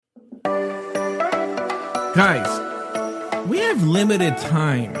Guys, we have limited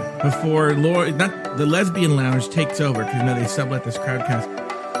time before not the lesbian lounge takes over, because they sublet this crowdcast.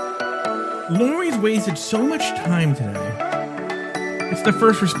 Lori's wasted so much time today. It's the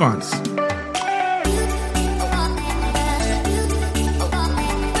first response.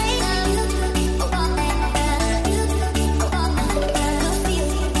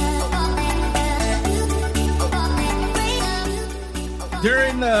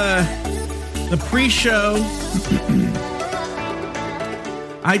 During the pre-show,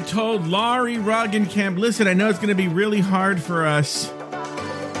 I told Laurie Roggenkamp, listen, I know it's going to be really hard for us,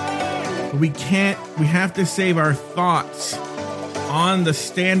 but we have to save our thoughts on the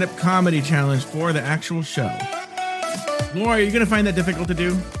stand-up comedy challenge for the actual show. Laurie, are you going to find that difficult to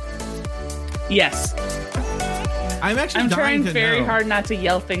do? Yes. I'm trying very hard not to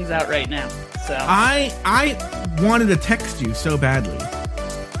yell things out right now. So I wanted to text you so badly.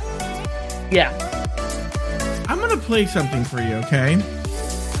 Yeah. I'm going to play something for you, okay?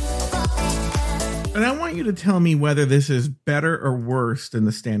 And I want you to tell me whether this is better or worse than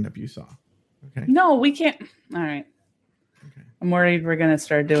the stand-up you saw. Okay? No, we can't. All right. Okay. I'm worried we're going to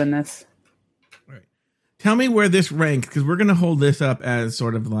start doing this. All right. Tell me where this ranks, because we're going to hold this up as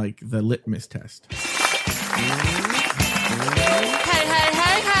sort of like the litmus test. Hey,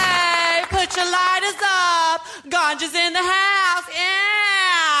 put your lighters up. Ganja's in the house. Ew.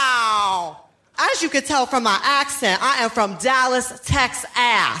 As you could tell from my accent, I am from Dallas, Texas.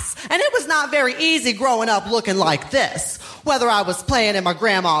 And it was not very easy growing up looking like this. Whether I was playing in my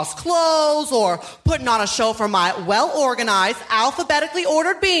grandma's clothes or putting on a show for my well-organized, alphabetically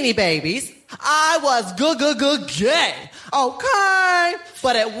ordered Beanie Babies, I was good gay. Okay.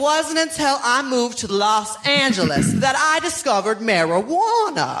 But it wasn't until I moved to Los Angeles that I discovered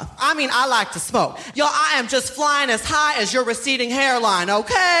marijuana. I mean, I like to smoke. Y'all, I am just flying as high as your receding hairline,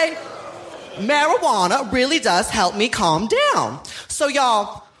 okay? Marijuana really does help me calm down. So,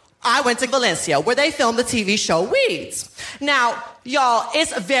 y'all, I went to Valencia, where they filmed the TV show Weeds. Now, y'all,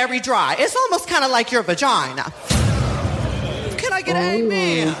 it's very dry. It's almost kind of like your vagina. Can I get an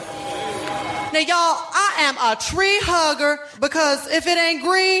amen? Now, y'all, I am a tree hugger because if it ain't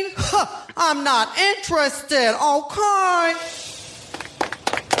green, I'm not interested, okay?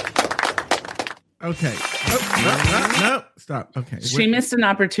 Okay. No. Stop. Okay. She missed an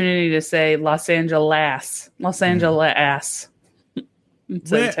opportunity to say Los Angeles. Los Angeles.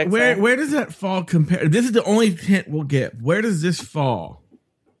 Where does that fall compared? This is the only hint we'll get. Where does this fall?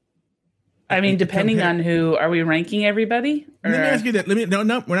 I mean, depending on who, are we ranking everybody? Let me ask you that. No, we're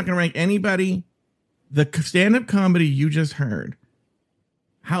not going to rank anybody. The stand-up comedy you just heard,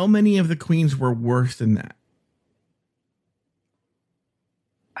 how many of the queens were worse than that?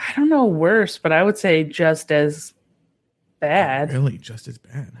 I don't know worse, but I would say just as bad. Really? Just as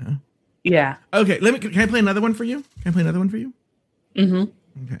bad, huh? Yeah. Okay, can I play another one for you? Mm-hmm.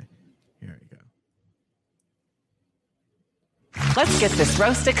 Okay. Here we go. Let's get this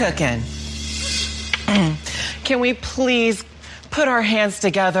roast cooking. Can we please put our hands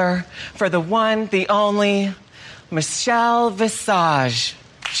together for the one, the only, Michelle Visage,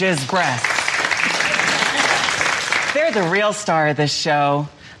 Jizz Breath. They're the real star of this show.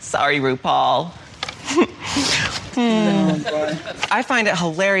 Sorry, RuPaul. I find it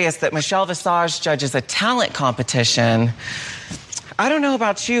hilarious that Michelle Visage judges a talent competition. I don't know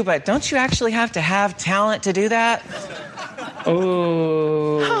about you, but don't you actually have to have talent to do that?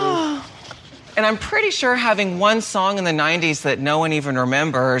 Oh. And I'm pretty sure having one song in the 90s that no one even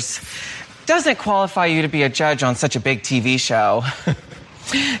remembers doesn't qualify you to be a judge on such a big TV show.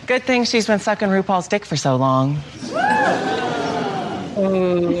 Good thing she's been sucking RuPaul's dick for so long.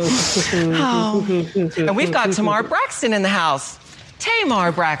 And we've got Tamar Braxton in the house.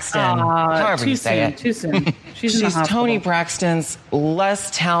 Tamar Braxton. However you say it. Too soon. She's Toni Braxton's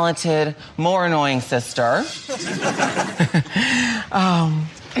less talented, more annoying sister. All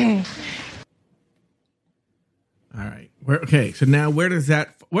right. Okay. So now where does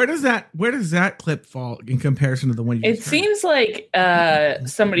that clip fall in comparison to the one you just heard? It seems like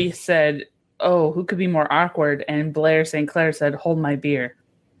somebody said, "Oh, who could be more awkward?" And Blair St. Clair said, "Hold my beer."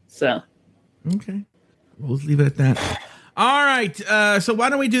 So. Okay. We'll just leave it at that. All right. So why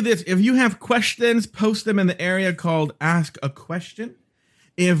don't we do this? If you have questions, post them in the area called Ask a Question.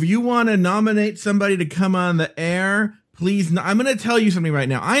 If you want to nominate somebody to come on the air, please. I'm going to tell you something right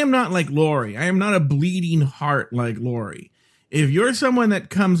now. I am not like Lori. I am not a bleeding heart like Lori. If you're someone that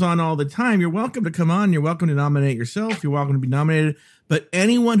comes on all the time, you're welcome to come on. You're welcome to nominate yourself. You're welcome to be nominated. But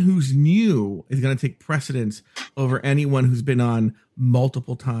anyone who's new is going to take precedence over anyone who's been on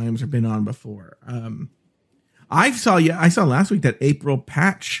multiple times or been on before. I saw last week that April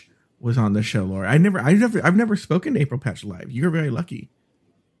Patch was on the show, Laura. I've never spoken to April Patch live. You're very lucky.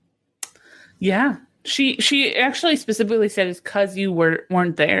 Yeah. She actually specifically said it's because you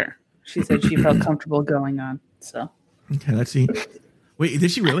weren't there. She said she felt comfortable going on. So okay, let's see. Wait,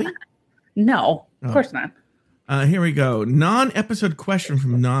 did she really? No, of course not. Here we go. Non-episode question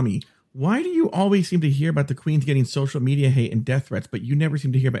from Nami. Why do you always seem to hear about the queens getting social media hate and death threats, but you never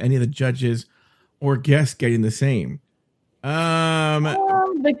seem to hear about any of the judges or guests getting the same?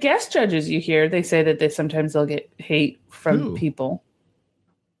 The guest judges you hear, they say that sometimes they'll get hate from people.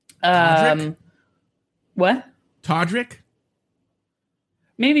 Todrick? What? Todrick?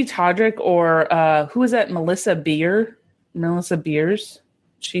 Maybe Todrick or who was that? Melissa Beers.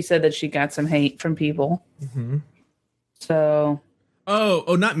 She said that she got some hate from people. Mm-hmm. So.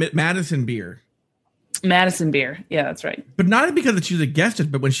 Oh, not Madison Beer. Madison Beer. Yeah, that's right. But not because she was a guest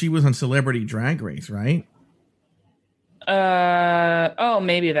judge, but when she was on Celebrity Drag Race, right?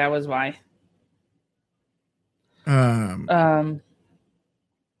 Maybe that was why.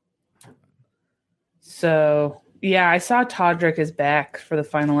 So yeah, I saw Todrick is back for the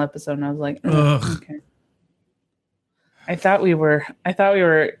final episode, and I was like, okay. I thought we were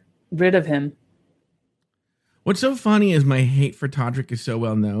rid of him. What's so funny is my hate for Todrick is so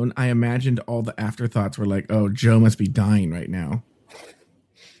well known. I imagined all the afterthoughts were like, oh, Joe must be dying right now.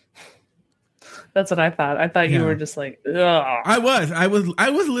 That's what I thought. I thought you were just like, ugh. I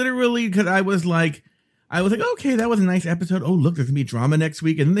was literally, because I was like, okay, that was a nice episode. Oh, look, there's gonna be drama next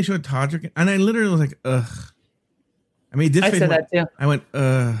week, and then they showed Todrick, and I literally was like, ugh. I mean, I said that too. I went,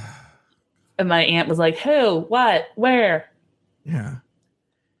 ugh. And my aunt was like, who, what, where? Yeah.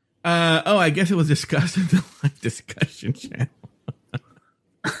 I guess it was discussed in the live discussion channel.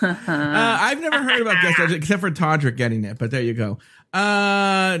 I've never heard about guest judges except for Todrick getting it, but there you go.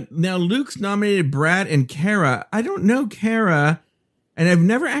 Now Luke's nominated Brad and Kara. I don't know Kara, and I've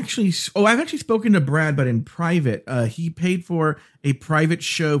never actually. I've actually spoken to Brad, but in private. He paid for a private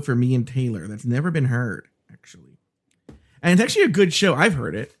show for me and Taylor. That's never been heard, actually, and it's actually a good show. I've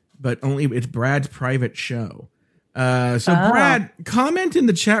heard it, but only it's Brad's private show. Brad, comment in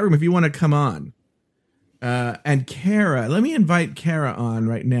the chat room if you want to come on. And Kara, let me invite Kara on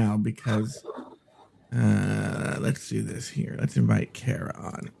right now because let's do this here. Let's invite Kara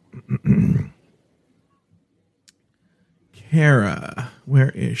on. Kara,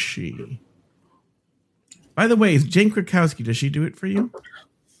 where is she? By the way, is Jane Krakowski, does she do it for you?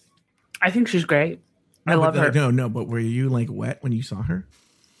 I think she's great. I love her. No, but were you like wet when you saw her?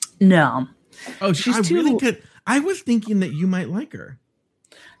 No. Oh, she's really good. I was thinking that you might like her.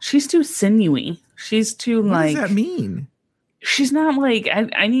 She's too sinewy. She's too what does that mean? She's not like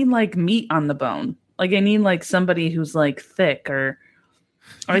I need like meat on the bone. Like I need like somebody who's like thick or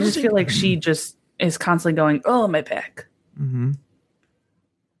I just feel like she just is constantly going, oh, my back. Mm-hmm.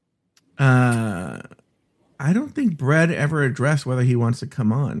 I don't think Brad ever addressed whether he wants to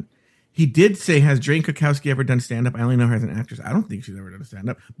come on. He did say, has Jane Krakowski ever done stand-up? I only know her as an actress. I don't think she's ever done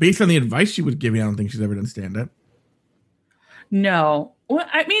stand-up. Based on the advice she was giving, I don't think she's ever done stand-up. No. Well,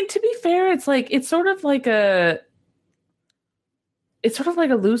 I mean, to be fair, it's sort of like a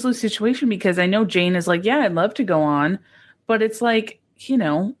lose-lose situation because I know Jane is like, yeah, I'd love to go on, but it's like,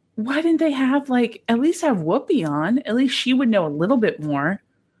 why didn't they have at least have Whoopi on? At least she would know a little bit more.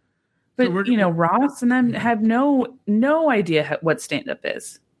 But Ross and them have no idea what stand-up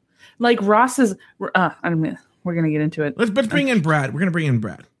is. Like Ross is, we're gonna get into it. Let's bring in Brad. We're gonna bring in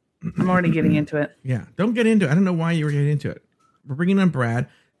Brad. I'm already getting into it. Yeah, don't get into it. I don't know why you were getting into it. We're bringing in Brad.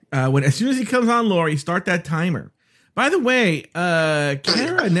 As soon as he comes on, Lori, start that timer. By the way,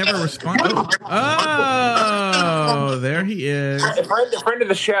 Kara never responded. Oh, there he is. A friend of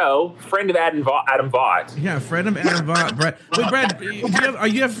the show, friend of Adam Vaught. Yeah, friend of Adam Vaught. Brad. Wait, Brad, are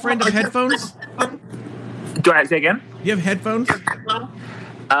you a friend of headphones? Do I say again? You have headphones?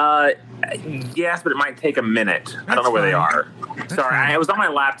 Yes, but it might take a minute. I don't know where they are. Sorry, I was on my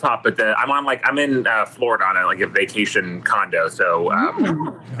laptop, but I'm in Florida on a vacation condo, so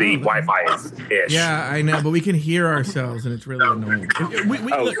the Wi-Fi is ish. Yeah, I know, but we can hear ourselves, and it's really annoying.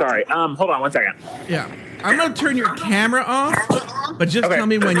 Look, sorry. Hold on 1 second. Yeah, I'm gonna turn your camera off, but just tell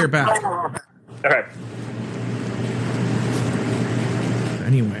me when you're back. Okay.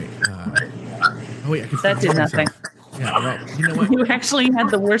 Anyway, I can. That did nothing. Yeah, well, you know what? You actually had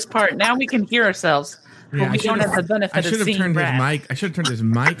the worst part. Now we can hear ourselves. Yeah, but we don't have the benefit of seeing Brad. I should have turned his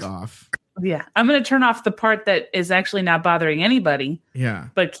mic off. Yeah. I'm going to turn off the part that is actually not bothering anybody. Yeah.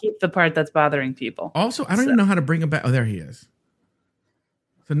 But keep the part that's bothering people. Also, I don't even know how to bring him back. Oh, there he is.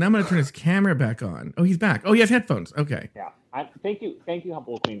 So now I'm going to turn his camera back on. Oh, he's back. Oh, he has headphones. Okay. Yeah. Thank you,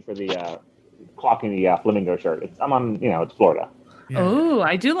 Humble Queen, for the clocking the flamingo shirt. I'm on, it's Florida. Yeah. Oh,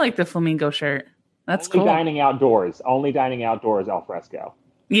 I do like the flamingo shirt. That's Only cool. dining outdoors. Only dining outdoors al fresco.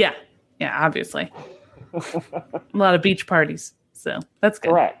 Yeah. Yeah, obviously. A lot of beach parties. So that's good.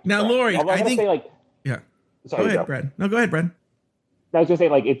 Correct. Now, Correct. Lori, Although I gotta think. say, like, Yeah. sorry, Go ahead, Joe. Brad. No, go ahead, Brad. I was gonna say,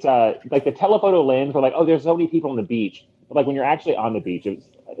 like, it's like the telephoto lens where, like, oh, there's so many people on the beach. But like when you're actually on the beach, it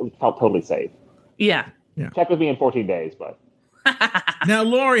felt totally safe. Yeah. Check with me in 14 days, but Now,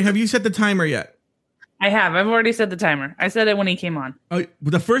 Lori, have you set the timer yet? I have. I've already set the timer. I said it when he came on. Oh,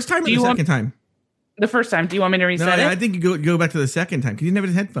 the first time or Do the you want- second time? The first time. Do you want me to No, reset it? I think you go back to the second time because you never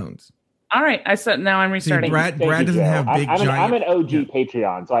had headphones. All right. Now I'm See, restarting. Brad Thank you, doesn't Joe. have big I'm giant. an OG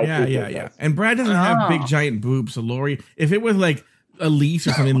Patreon, so I appreciate this. And Brad doesn't have big Oh. giant boobs. So Lori, if it was like Elise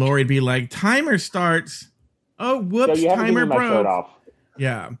or something, Lori'd be like, "Timer starts." Oh, So whoops! you haven't Timer given my shirt broke. off.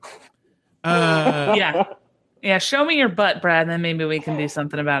 Yeah. Yeah. Yeah. Show me your butt, Brad, and then maybe we can do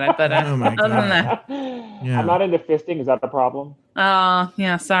something about it. But Oh my other than that, Yeah. I'm not into fisting. Is that a problem?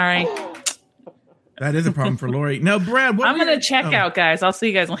 yeah, sorry. That is a problem for Lori. Now, Brad, what I'm were going to your- check oh. out, guys. I'll see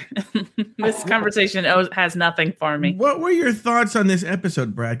you guys later. This conversation has nothing for me. What were your thoughts on this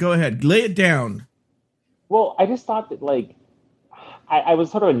episode, Brad? Go ahead, lay it down. Well, I just thought that, like, I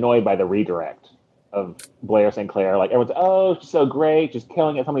was sort of annoyed by the redirect of Blair St. Clair. Like, everyone's, oh, she's so great, just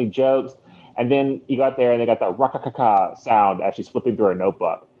killing it, so many jokes. And then you got there and they got that rock-a-ca-ca sound as she's flipping through her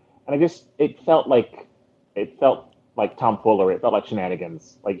notebook. And it felt like tomfoolery. It felt like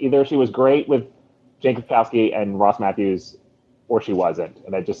shenanigans. Like, either she was great with Jane Krakowski and Ross Matthews, or she wasn't.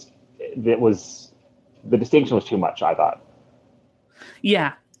 And the distinction was too much, I thought.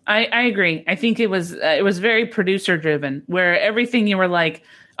 Yeah, I agree. I think it was very producer driven, where everything you were like,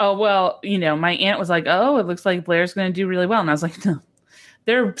 oh, well, my aunt was like, oh, it looks like Blair's going to do really well. And I was like, no,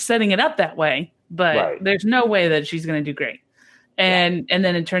 they're setting it up that way, but Right. there's no way that she's going to do great. And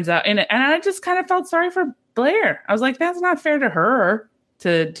then it turns out, and I just kind of felt sorry for Blair. I was like, that's not fair to her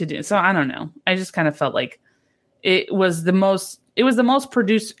to do. So I don't know. I just kind of felt like it was the most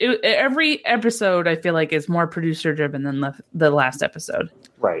produced. Every episode I feel like is more producer driven than the last episode.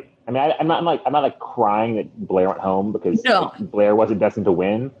 Right. I mean, I'm not crying that Blair went home because No. Blair wasn't destined to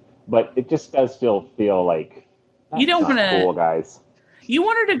win, but it just does still feel like You don't that's not wanna- cool, guys. You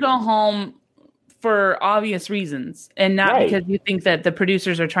want her to go home for obvious reasons and not Right. because you think that the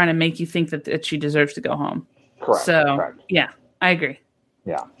producers are trying to make you think that she deserves to go home. Correct. So Correct. yeah, I agree.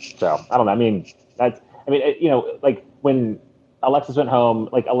 Yeah. So I don't know. I mean, like when Alexis went home,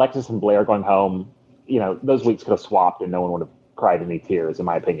 like Alexis and Blair going home, those weeks could have swapped and no one would have cried any tears, in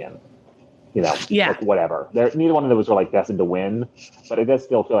my opinion. Yeah. Like whatever. Neither one of those were like destined to win, but it does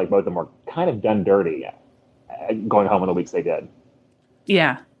still feel like both of them were kind of done dirty going home in the weeks they did.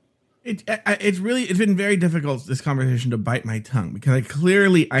 Yeah. It's been very difficult, this conversation, to bite my tongue because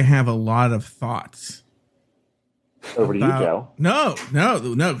I have a lot of thoughts. Over to you, Joe. No,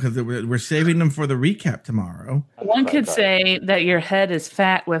 because we're saving them for the recap tomorrow. One could say that your head is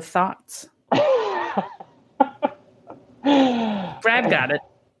fat with thoughts. Brad got it.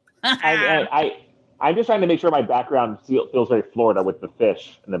 I'm just trying to make sure my background feels very Florida with the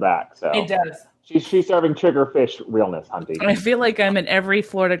fish in the back. So It does. She's serving triggerfish realness, hunting. I feel like I'm in every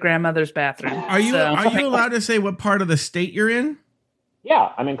Florida grandmother's bathroom. Are you So- allowed to say what part of the state you're in? Yeah,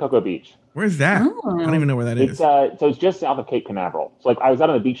 I'm in Cocoa Beach. Where's that? Oh. I don't even know where that is. So it's just south of Cape Canaveral. So like I was out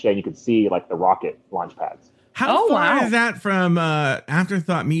on the beach today and you could see like the rocket launch pads. How Oh, far wow. is that from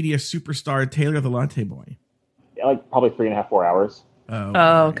Afterthought Media superstar Taylor the Latte Boy? Like probably 3.5, 4 hours.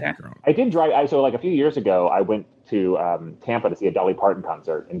 Oh, okay. Girl. I did drive. So like a few years ago, I went to Tampa to see a Dolly Parton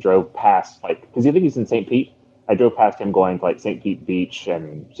concert and drove past because I think he's in St. Pete. I drove past him going to like St. Pete Beach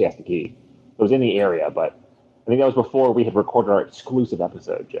and Siesta Key. It was in the area, but I think that was before we had recorded our exclusive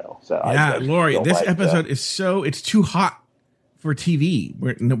episode, Joe. So Yeah, I just Lori, feel this like, episode is it's too hot for TV.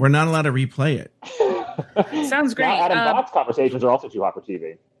 We're not allowed to replay it. Sounds great. Adam Bott's conversations are also too hot for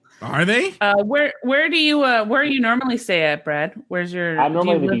TV. Are they? Where do you normally stay at, Brad? Where's your? I'm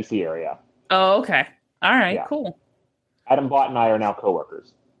normally in do the you live- DC area. Oh, okay. All right. Yeah. Cool. Adam Bott and I are now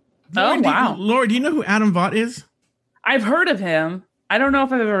coworkers. Lori, wow. Lori, do you know who Adam Vaught is? I've heard of him. I don't know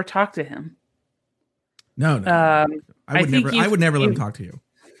if I've ever talked to him. No. I I would think never. I would never let him you- talk to you.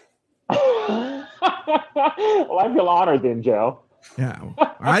 Well, I feel honored then, Joe. Yeah,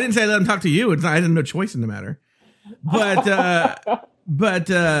 I didn't say let him talk to you. I had no choice in the matter. But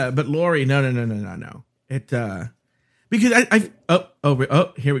Lori, no. It because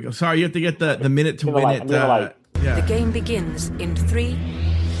here we go. Sorry, you have to get the minute to Give me win the it. light, give me the light. Yeah. The game begins in 3,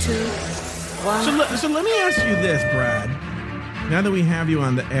 2, 1. So let me ask you this, Brad. Now that we have you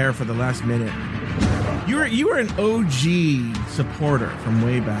on the air for the last minute, you were an OG supporter from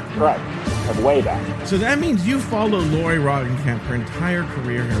way back when. Correct. way back. So that means you follow Lori Roggenkamp her entire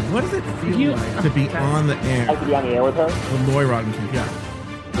career here. What does it feel like to be on the air? Like to be on the air with her? With Lori Roggenkamp, yeah.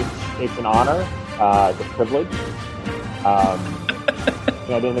 It's an honor. It's a privilege. I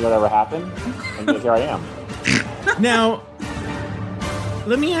didn't think it would ever happen, and yet here I am. Now,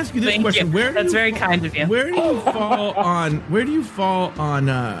 let me ask you this question: That's very kind of you. Where do you fall on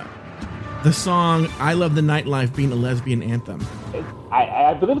the song "I Love the Nightlife" being a lesbian anthem?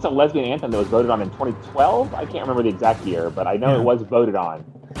 I believe it's a lesbian anthem that was voted on in 2012. I can't remember the exact year, but I know it was voted on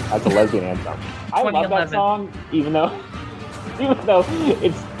as a lesbian anthem. I love that song, even though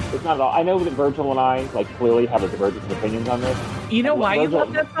it's not at all. I know that Virgil and I clearly have a divergence of opinions on this. You know why you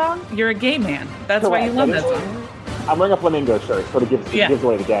love that song? You're a gay man. That's why you love that song. I'm wearing a flamingo shirt, sort of gives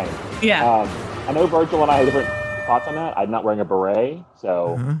away the game. Yeah. I know Virgil and I have different thoughts on that. I'm not wearing a beret,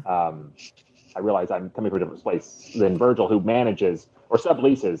 so I realize I'm coming from a different place than Virgil, who manages or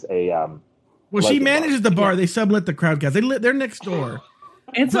subleases a. Well, she manages the bar. They sublet the crowd guys. They're next door.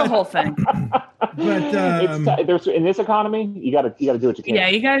 It's a whole thing. But in this economy, you got to do what you can. Yeah,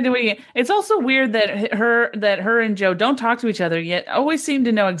 you got to do what you can. It's also weird that her and Joe don't talk to each other yet. Always seem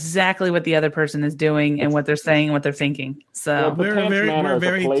to know exactly what the other person is doing and what they're saying and what they're thinking. So we're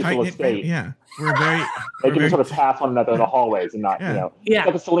very tight knit. Yeah, we're very. They can sort of pass one another in the hallways and not, It's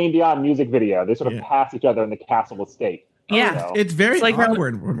like a Celine Dion music video. They sort of pass each other in the castle estate. Yeah, it's very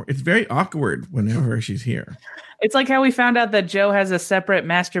awkward. It's very awkward whenever she's here. It's like how we found out that Joe has a separate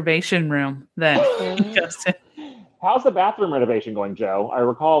masturbation room that he goes to. How's the bathroom renovation going, Joe? I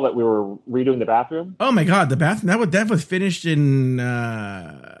recall that we were redoing the bathroom. Oh my God, the bathroom that was finished in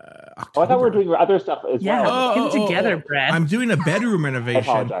October. I thought we were doing other stuff as well. Get it together, Brad. I'm doing a bedroom renovation.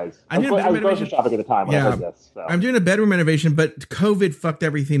 I apologize. I was grocery shopping at the time when I heard this. So. I'm doing a bedroom renovation, but COVID fucked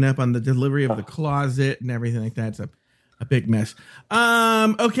everything up on the delivery of the closet and everything like that. It's a big mess.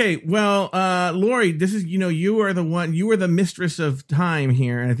 Okay. Well, Lori, this is, you are the mistress of time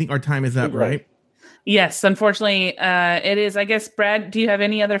here. And I think our time is up, right? Yes. Unfortunately, it is. I guess, Brad, do you have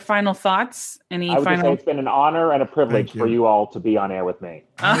any other final thoughts? I would just say it's been an honor and a privilege for you all to be on air with me.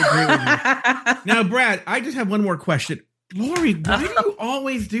 I agree with you. Now, Brad, I just have one more question. Lori, why do you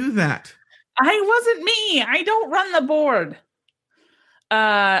always do that? I wasn't me. I don't run the board.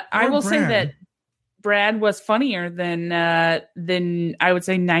 I will say that Brad was funnier than I would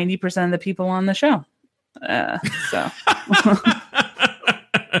say 90% of the people on the show. So,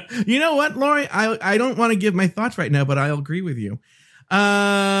 you know what, Lori? I don't want to give my thoughts right now, but I'll agree with you.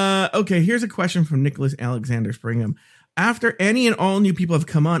 Okay, here's a question from Nicholas Alexander Springham. After any and all new people have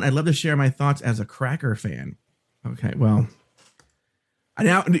come on, I'd love to share my thoughts as a Cracker fan. Okay, well,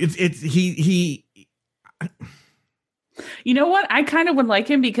 now he. You know what? I kind of would like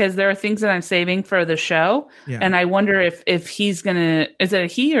him because there are things that I'm saving for the show, and I wonder if he's gonna. Is it a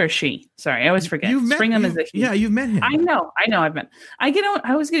he or a she? Sorry, I always forget. Springham is a he. Yeah, you've met him. I know. I've met. I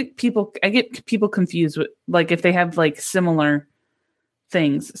always get people. I get people confused with if they have similar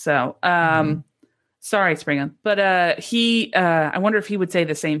things. So, sorry, Springham, but I wonder if he would say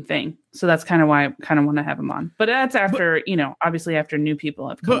the same thing. So that's kind of why I kind of want to have him on. But that's after obviously after new people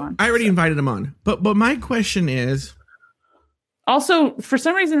have come on. I already invited him on. But my question is. Also, for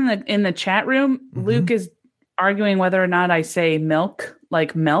some reason in the chat room, Luke is arguing whether or not I say milk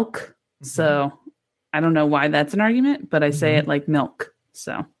like milk. So I don't know why that's an argument, but I say it like milk.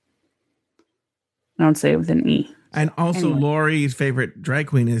 So I don't say it with an E. And also, anyway. Lori's favorite drag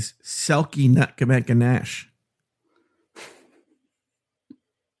queen is Selkie Nutmeg Ganache.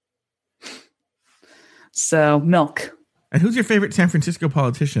 So milk. And who's your favorite San Francisco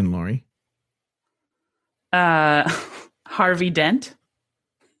politician, Lori? Harvey Dent.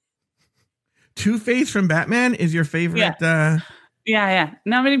 Two-Face from Batman is your favorite. Yeah.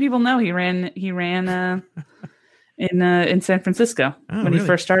 Not many people know he ran in San Francisco when he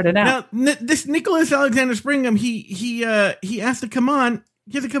first started out. Now, this Nicholas Alexander Springham, he asked to come on.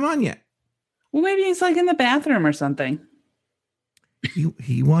 He hasn't come on yet. Well, maybe he's in the bathroom or something.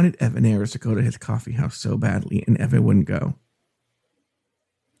 He wanted Evan Ayers to go to his coffee house so badly, and Evan wouldn't go.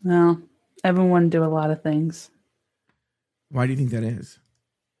 No, Evan wouldn't do a lot of things. Why do you think that is?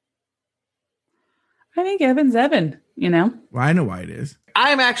 I think Evan's Evan, Well, I know why it is.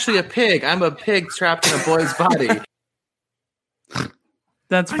 I'm actually a pig. I'm a pig trapped in a boy's body.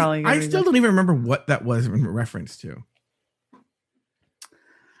 That's probably I still don't even remember what that was in reference to.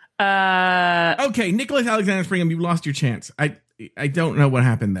 Okay, Nicholas Alexander Springham, you lost your chance. I don't know what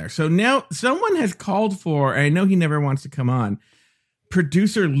happened there. So now someone has called for, and I know he never wants to come on,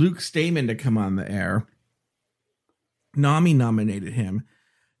 producer Luke Stamen to come on the air. Nami nominated him.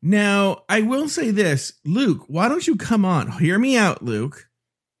 Now, I will say this, Luke, why don't you come on? Hear me out, Luke.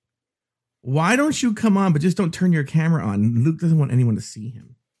 why don't you come on, but just don't turn your camera on? Luke doesn't want anyone to see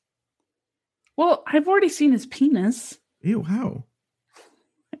him. Well, I've already seen his penis. Ew, how?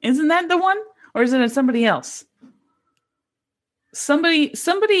 Isn't that the one? Or is it somebody else?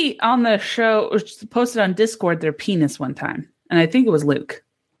 Somebody on the show posted on Discord their penis one time. And I think it was Luke.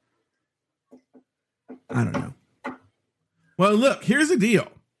 I don't know. Well, look, here's the deal.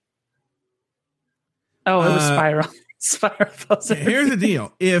 Oh, it was Spiral. Spiral posted. Here's the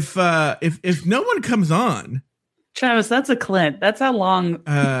deal. If no one comes on, Travis, that's a clit. That's how long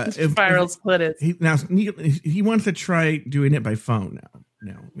Spiral's clit is. He wants to try doing it by phone now.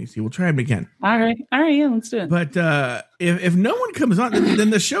 No, let me see. We'll try it again. All right, yeah, let's do it. But if no one comes on,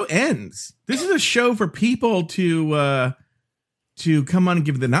 then the show ends. This is a show for people to come on and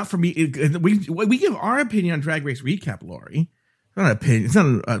give the not for me. We give our opinion on Drag Race Recap, Lori. It's not an opinion. It's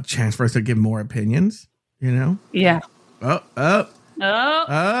not a chance for us to give more opinions. You know? Yeah. Oh.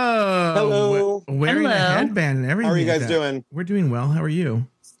 Hello. Wearing a headband and everything. How are you guys doing? We're doing well. How are you?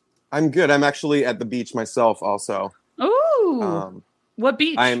 I'm good. I'm actually at the beach myself also. Ooh. What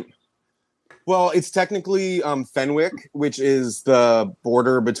beach? Well, it's technically Fenwick, which is the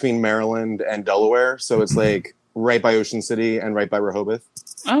border between Maryland and Delaware. So it's like right by Ocean City and right by Rehoboth.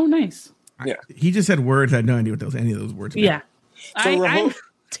 Oh, nice. Yeah. He just said words. I had no idea what any of those words meant. Yeah. So I'm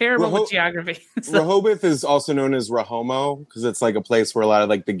terrible with geography. So. Rehoboth is also known as Rahomo because it's like a place where a lot of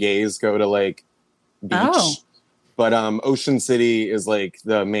like the gays go to like beach. Oh. But Ocean City is like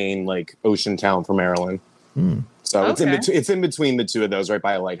the main like ocean town for Maryland. So it's in between the two of those, right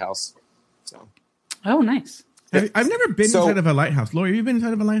by a lighthouse. So. Oh, nice. I've never been inside of a lighthouse. Lori, have you been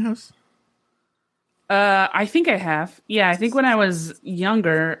inside of a lighthouse? I think I have. Yeah, I think when I was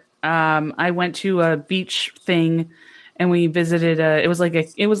younger, I went to a beach thing, and we visited. It was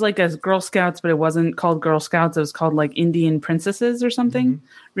like a Girl Scouts, but it wasn't called Girl Scouts. It was called like Indian Princesses or something. Mm-hmm.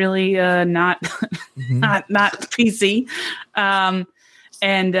 Really, not not PC.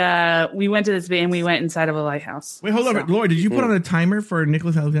 And we went to this and we went inside of a lighthouse. Wait, hold on, Lori. Did you put on a timer for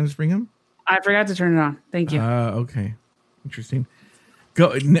Nicholas Alexander Springham? I forgot to turn it on. Thank you. Okay, interesting.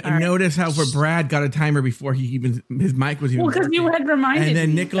 Notice how for Brad got a timer before his mic was even. Well, because you had reminded me. And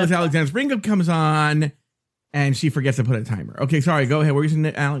then Nicholas Alexander Springham comes on, and she forgets to put a timer. Okay, sorry. Go ahead. Were you saying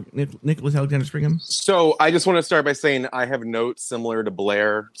Nicholas Alexander Springham? So I just want to start by saying I have notes similar to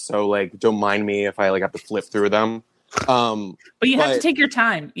Blair, so like don't mind me if I like have to flip through them. But you have to take your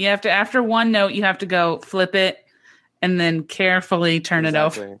time. You have to, after one note, you have to go flip it and then carefully turn it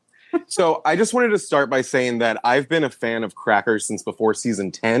over. So I just wanted to start by saying that I've been a fan of Crackers since before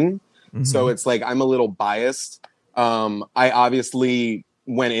season 10. Mm-hmm. So it's like I'm a little biased. I obviously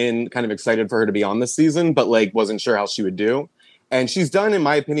went in kind of excited for her to be on this season, but like wasn't sure how she would do. And she's done, in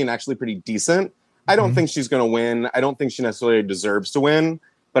my opinion, actually pretty decent. I don't think she's going to win. I don't think she necessarily deserves to win,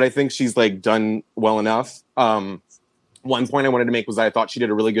 but I think she's like done well enough. One point I wanted to make was I thought she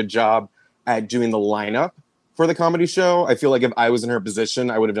did a really good job at doing the lineup for the comedy show. I feel like if I was in her position,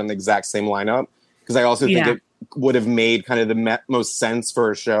 I would have done the exact same lineup because I also think it would have made kind of the most sense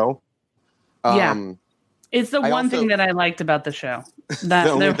for a show. It's the one thing that I liked about the show. The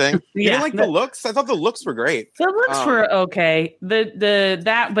only thing. You didn't like the looks? I thought the looks were great. The looks were okay.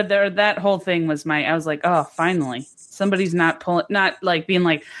 That whole thing was I was like, oh, finally. Somebody's not like being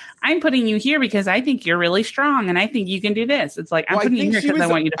like, I'm putting you here because I think you're really strong and I think you can do this. It's like, I'm putting you here because I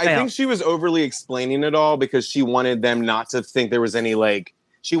want you to fail. I think she was overly explaining it all because she wanted them not to think there was any like,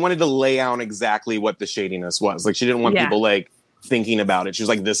 she wanted to lay out exactly what the shadiness was. Like she didn't want people like thinking about it. She was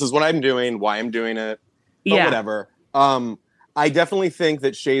like, this is what I'm doing, why I'm doing it, but whatever. I definitely think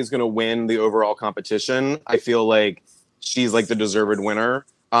that Shay's going to win the overall competition. I feel like she's like the deserved winner.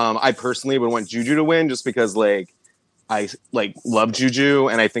 I personally would want Juju to win just because like, I like love Juju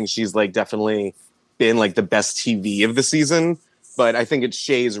and I think she's like definitely been like the best TV of the season, but I think it's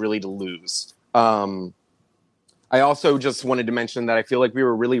Shay's really to lose. I also just wanted to mention that I feel like we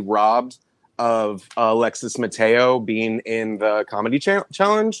were really robbed of Alexis Mateo being in the comedy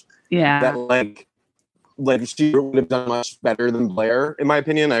challenge. Yeah. That like she would have done much better than Blair, in my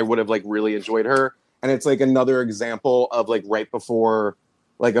opinion. I would have like really enjoyed her. And it's like another example of like right before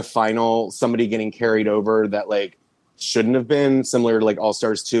like a final, somebody getting carried over that like shouldn't have been, similar to like All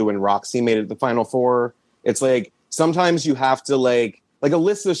Stars 2 when Roxy made it the Final Four. It's like sometimes you have to like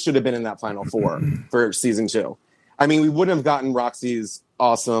Alyssa should have been in that Final Four for season 2. I mean, we wouldn't have gotten Roxy's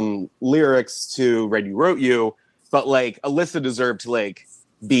awesome lyrics to Read You Wrote You, but like Alyssa deserved to like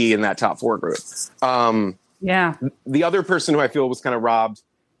be in that top 4 group. The other person who I feel was kind of robbed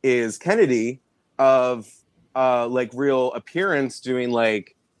is Kennedy of like real appearance doing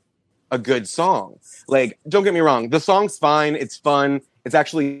like a good song. Like, don't get me wrong, the song's fine, it's fun, it's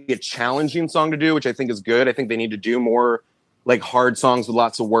actually a challenging song to do, which I think is good. I think they need to do more like hard songs with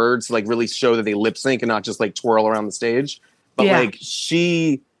lots of words to like really show that they lip sync and not just like twirl around the stage. But like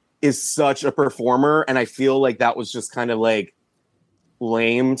she is such a performer, and I feel like that was just kind of like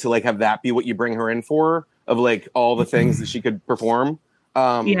lame to like have that be what you bring her in for, of like all the things that she could perform.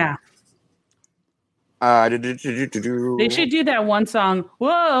 They should do that one song.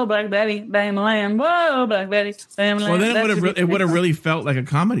 Whoa, Black Betty, Bam Lamb. Whoa, Black Betty, Bam Lamb. Well, then it would have really felt like a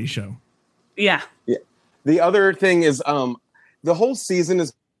comedy show. Yeah. The other thing is, the whole season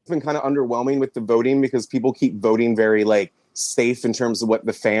has been kind of underwhelming with the voting because people keep voting very like safe in terms of what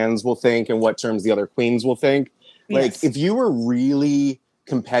the fans will think and what terms the other queens will think. Like if you were really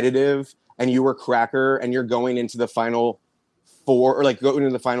competitive and you were Cracker and you're going into the final 4 or like going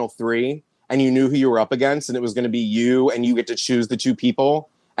into the final 3 and you knew who you were up against and it was going to be you and you get to choose the 2 people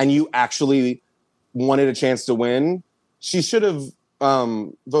and you actually wanted a chance to win, she should have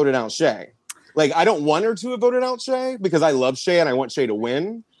voted out Shay. Like, I don't want her to have voted out Shay because I love Shay and I want Shay to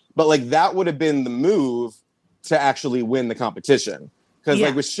win. But like that would have been the move to actually win the competition. Because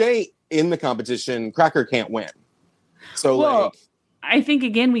like with Shay in the competition, Cracker can't win. So I think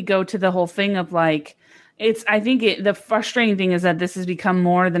again we go to the whole thing of like the frustrating thing is that this has become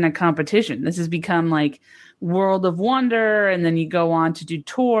more than a competition. This has become like World of Wonder, and then you go on to do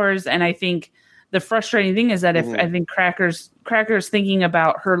tours. And I think the frustrating thing is that if I think Cracker's thinking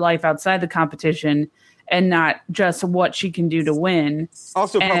about her life outside the competition and not just what she can do to win.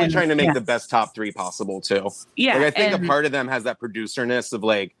 Also probably trying to make the best top 3 possible too. Yeah. Like, I think a part of them has that producer-ness of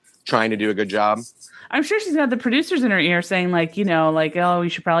like trying to do a good job. I'm sure she's got the producers in her ear saying like, you know, like, oh, we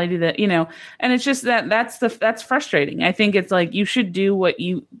should probably do that, you know, and it's just that's frustrating. I think it's like, you should do what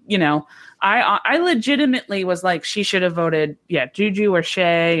you know, I legitimately was like, she should have voted, Juju or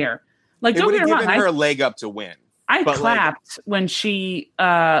Shay or like, don't get me wrong. Her a leg up to win. I clapped when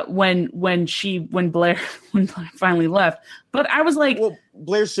Blair finally left, but I was like, well,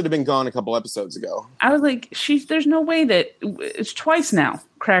 Blair should have been gone a couple episodes ago. I was like, there's no way that it's twice now.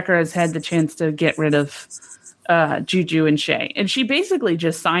 Cracker has had the chance to get rid of Juju and Shay, and she basically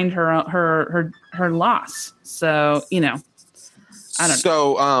just signed her loss. So you know, I don't know.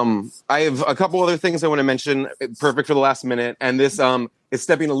 So I have a couple other things I want to mention. Perfect for the last minute, and this is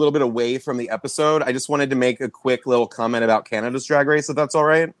stepping a little bit away from the episode. I just wanted to make a quick little comment about Canada's Drag Race, if that's all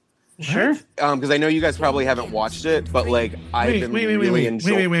right. Sure. Because I know you guys probably haven't watched it, but like I've been really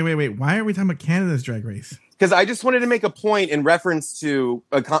enjoying. Wait. Why are we talking about Canada's Drag Race? Because I just wanted to make a point in reference to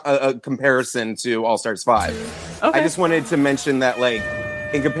a comparison to All Stars 5. Okay. I just wanted to mention that, like,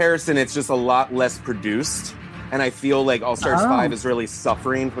 in comparison, it's just a lot less produced. And I feel like All Stars 5 is really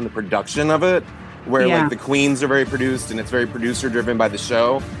suffering from the production of it, where like the queens are very produced and it's very producer driven by the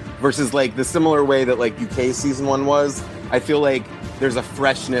show, versus like the similar way that like UK season 1 was. I feel like there's a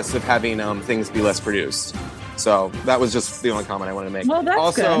freshness of having things be less produced. So that was just the only comment I wanted to make. Well,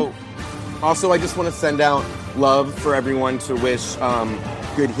 that's good. Also, I just want to send out love for everyone to wish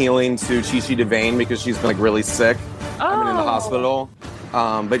good healing to Chi-Chi DeVane because she's been like really sick. I've been in the hospital.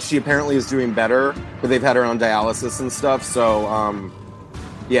 But she apparently is doing better, but they've had her on dialysis and stuff. So,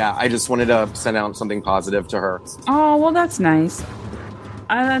 I just wanted to send out something positive to her. Oh, well, that's nice.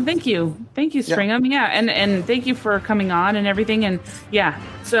 Thank you, Stringham. Yeah, and thank you for coming on and everything. And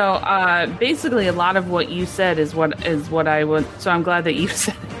so basically, a lot of what you said is what I would. So I'm glad that you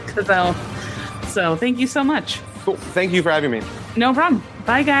said it So thank you so much. Cool. Thank you for having me. No problem.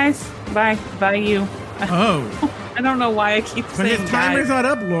 Bye, guys. Bye, you. Oh. I don't know why I keep saying his timer's not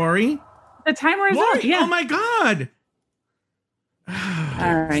up, Lori. The timer is up, yeah. Oh, my God.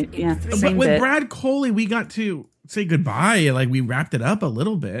 All right, yeah. But with Brad Coley, we got to say goodbye. Like, we wrapped it up a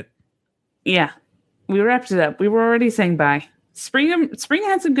little bit. Yeah, we wrapped it up. We were already saying bye. Spring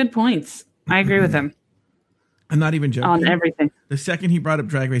had some good points. I agree with him. I'm not even joking. On everything. The second he brought up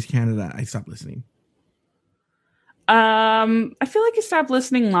Drag Race Canada, I stopped listening. I feel like you stopped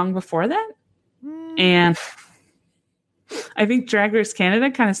listening long before that. And I think Drag Race Canada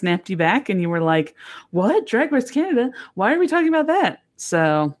kind of snapped you back and you were like, what? Drag Race Canada? Why are we talking about that?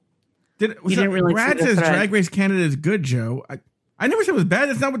 So didn't really Brad says Drag Race Canada is good, Joe. I never said it was bad.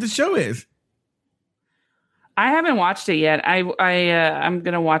 That's not what the show is. I haven't watched it yet. I'm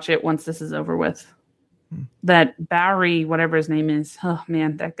going to watch it once this is over with. That Bowery, whatever his name is. Oh,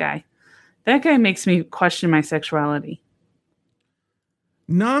 man, that guy makes me question my sexuality.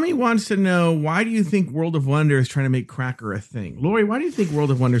 Nami wants to know, why do you think World of Wonder is trying to make Cracker a thing? Lori, why do you think World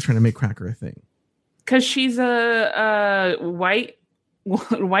of Wonder is trying to make Cracker a thing? Because she's a white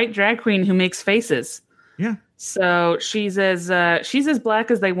drag queen who makes faces. Yeah. So she's as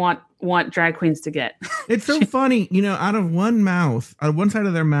black as they want drag queens to get. It's so funny, out of one side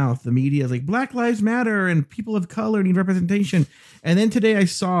of their mouth, the media is like Black Lives Matter and people of color need representation. And then today I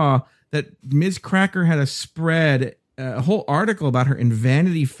saw that Ms. Cracker had a whole article about her in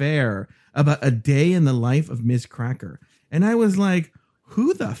Vanity Fair about a day in the life of Ms. Cracker. And I was like,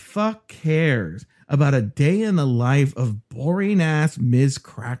 who the fuck cares about a day in the life of boring ass Ms.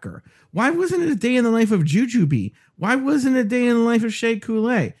 Cracker? Why wasn't it a day in the life of Jujubee? Why wasn't it a day in the life of Shea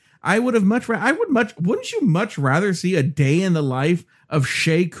Coulee? Wouldn't you much rather see a day in the life of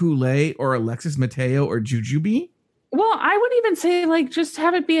Shea Coulee or Alexis Mateo or Jujubee? Well, I would even say just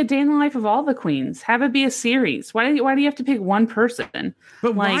have it be a day in the life of all the queens. Have it be a series. Why do you have to pick one person?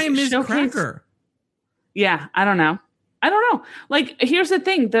 But why Ms. Cracker? Yeah, I don't know. Here's the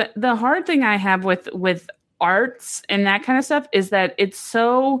thing. The hard thing I have with arts and that kind of stuff is that it's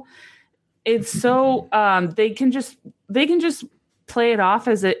so they can just play it off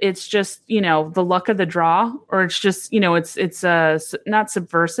as it's just, the luck of the draw, or it's just, it's not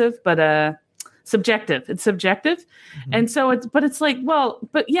subversive, but subjective. It's subjective. Mm-hmm. And so but if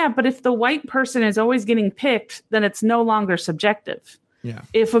the white person is always getting picked, then it's no longer subjective. Yeah.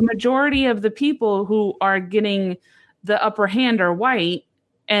 If a majority of the people who are getting the upper hand are white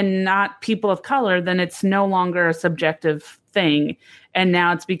and not people of color, then it's no longer a subjective thing. And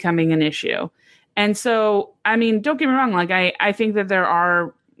now it's becoming an issue. And so, I mean, don't get me wrong. I think that there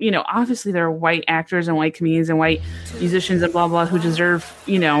are, obviously there are white actors and white comedians and white musicians and blah, blah, who deserve,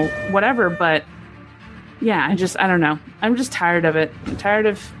 whatever. But yeah, I don't know. I'm just tired of it. I'm tired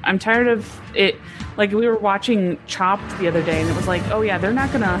of it. Like, we were watching Chopped the other day and it was like, oh yeah, they're not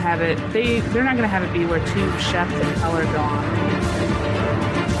going to have it. They're not going to have it be where two chefs of color go on.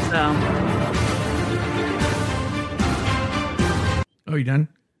 So. Oh, you done?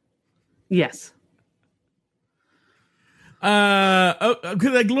 Yes.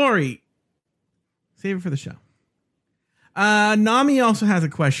 Glory. Save it for the show. Nami also has a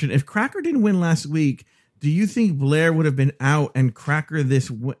question. If Cracker didn't win last week, do you think Blair would have been out and Cracker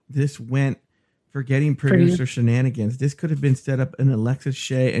this went for getting producer shenanigans? This could have been set up in Alexis,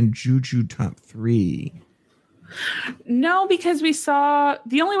 Shea, and Juju top 3. No, because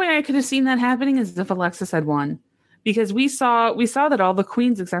the only way I could have seen that happening is if Alexis had won. Because we saw that all the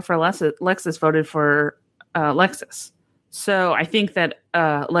queens except for Alexis voted for Alexis. So I think that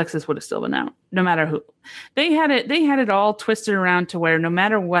Alexis would have still been out, no matter who. They had it all twisted around to where no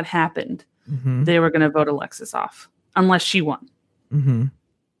matter what happened, mm-hmm. they were going to vote Alexis off unless she won. Mm-hmm.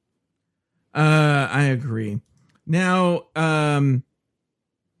 I agree. Now,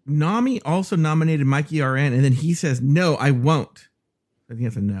 Nami also nominated Mikey RN, and then he says, "No, I won't." I think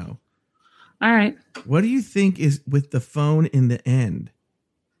that's a no. All right. What do you think is with the phone in the end?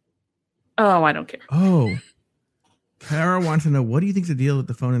 Oh, I don't care. Oh, Kara wants to know, what do you think's the deal with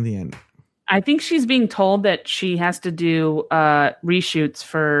the phone in the end? I think she's being told that she has to do reshoots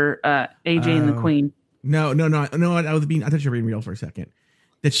for AJ and the Queen. No. I thought you were being real for a second.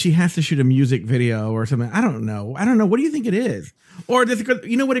 That she has to shoot a music video or something. I don't know. What do you think it is? Or does it,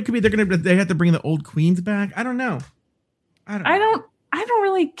 you know what it could be? They have to bring the old queens back. I don't know. I don't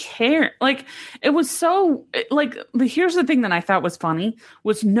really care. Like, it was so here's the thing that I thought was funny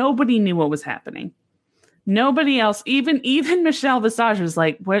was nobody knew what was happening. Nobody else, even Michelle Visage was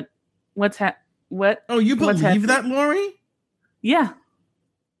like, what? Oh, you believe that, Lori? Yeah.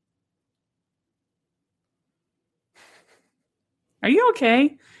 Are you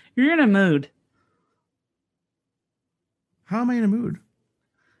okay? You're in a mood. How am I in a mood?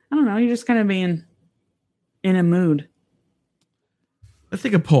 I don't know. You're just kind of being in a mood. Let's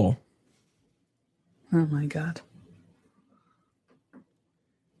take a poll. Oh my God.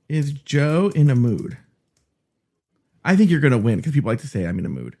 Is Joe in a mood? I think you're going to win because people like to say I'm in a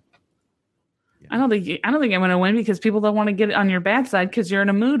mood. Yeah. I don't think I'm going to win because people don't want to get on your bad side because you're in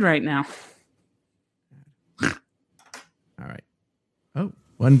a mood right now. All right. Oh,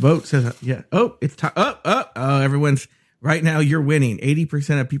 one vote says yeah. Oh, it's time. Oh, everyone's right now. You're winning.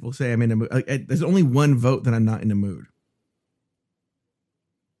 80% of people say I'm in a mood. There's only one vote that I'm not in a mood.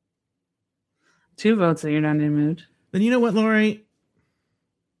 2 votes that you're not in a mood. Then you know what, Lori?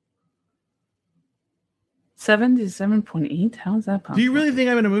 77.8? How is that possible? Do you really think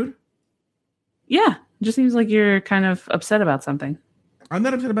I'm in a mood? Yeah. It just seems like you're kind of upset about something. I'm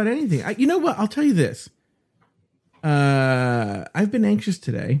not upset about anything. You know what? I'll tell you this. I've been anxious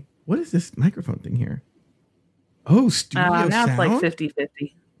today. What is this microphone thing here? Oh, studio sound? Now it's like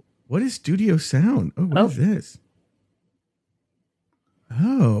 50-50. What is studio sound? Oh, what is this?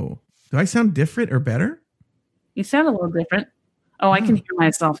 Oh. Do I sound different or better? You sound a little different. Oh, I can hear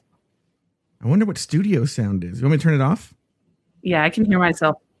myself. I wonder what studio sound is. You want me to turn it off? Yeah, I can hear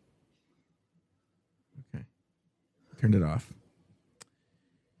myself. Okay. Turned it off.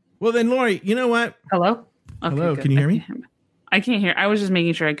 Well then, Lori, you know what? Hello? Okay, Hello, good. can you hear me? I can't hear. I was just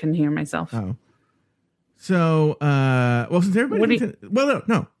making sure I couldn't hear myself. Oh. So, well, since everybody...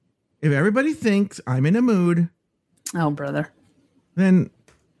 no. If everybody thinks I'm in a mood... Oh, brother. Then,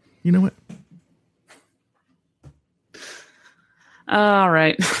 you know what? All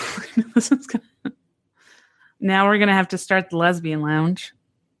right. Now we're going to have to start the lesbian lounge.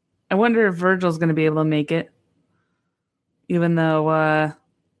 I wonder if Virgil's going to be able to make it. Even though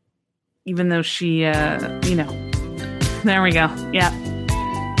she, there we go. Yeah.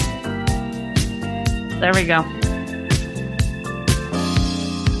 There we go.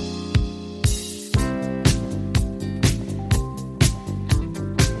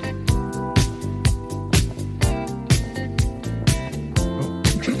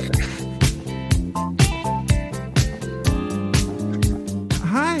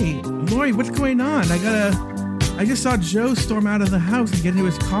 Lori, what's going on? I just saw Joe storm out of the house and get into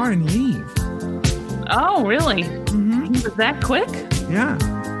his car and leave. Oh, really? Mm-hmm. He was that quick? Yeah.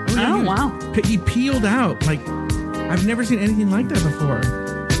 Oh, wow. He peeled out. Like, I've never seen anything like that before.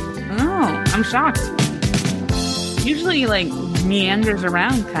 Oh, I'm shocked. Usually he, like, meanders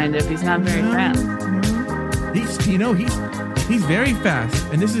around, kind of. He's not very fast. He's very fast.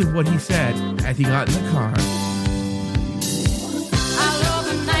 And this is what he said as he got in the car.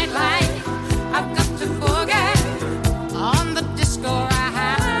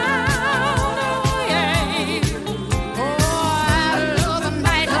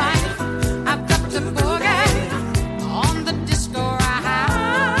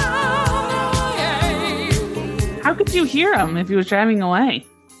 How could you hear him if he was driving away?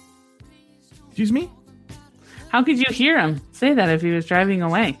 Excuse me? How could you hear him say that if he was driving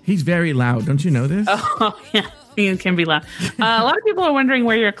away? He's very loud. Don't you know this? Oh, yeah. He can be loud. A lot of people are wondering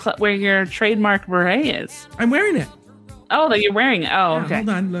where your trademark beret is. I'm wearing it. Oh, that you're wearing it. Oh, yeah, okay. Hold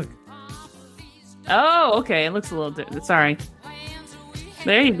on, look. Oh, okay. It looks a little different. Sorry.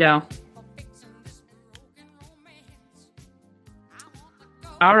 There you go.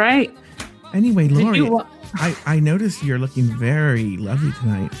 All right. Anyway, Lori, I noticed you're looking very lovely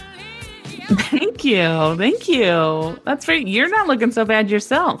tonight. Thank you. Thank you. That's right. You're not looking so bad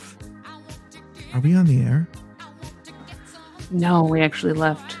yourself. Are we on the air? No, we actually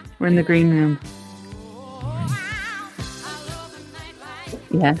left. We're in the green room. Lori,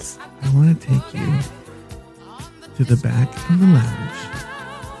 yes. I want to take you to the back of the lounge.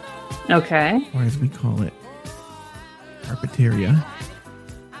 Okay. Or as we call it, Carpeteria.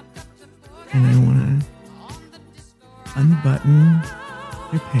 And I want to unbutton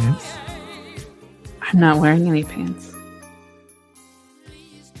your pants. I'm not wearing any pants.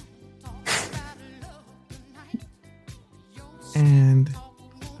 And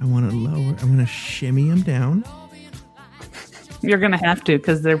I want to shimmy them down. You're going to have to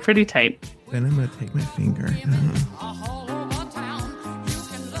because they're pretty tight. Then I'm going to take my finger.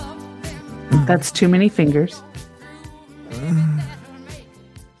 That's too many fingers.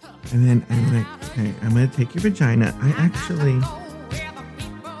 And then I'm going to take your vagina.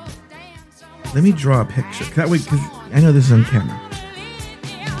 Let me draw a picture. That way, because I know this is on camera.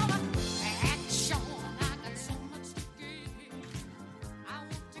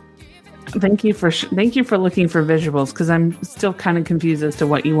 Thank you for looking for visuals because I'm still kind of confused as to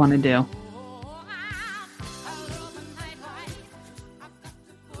what you want to do.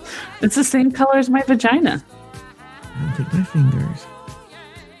 It's the same color as my vagina. I'll take my fingers.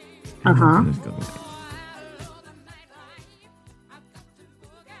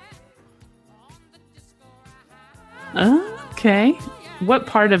 Okay. What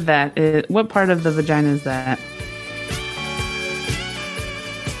part of the vagina is that?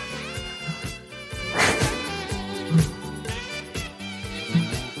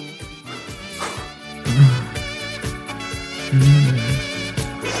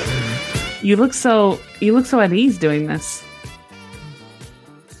 You look so at ease doing this.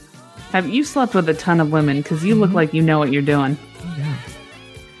 Have you slept with a ton of women? Because you look like you know what you're doing. Yeah.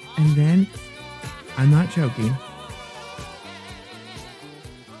 And then, I'm not joking.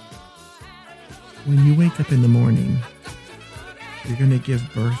 When you wake up in the morning, you're going to give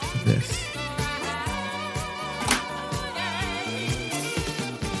birth to this.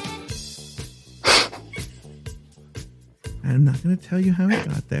 I'm not going to tell you how it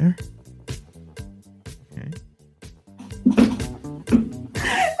got there. Okay.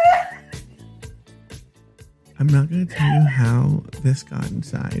 I'm not going to tell you how this got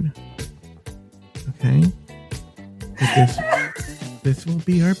inside. Okay? But this will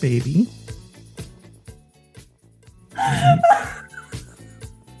be our baby.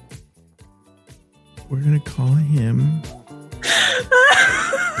 call him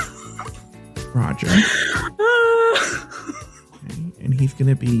Roger. Okay, and he's going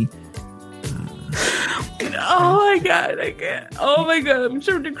to be... oh my God, I can't. Oh my God, I'm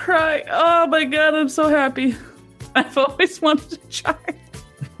starting to cry. Oh my God, I'm so happy. I've always wanted a child.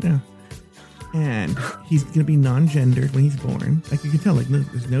 Yeah. And he's going to be non-gendered when he's born. Like you can tell, like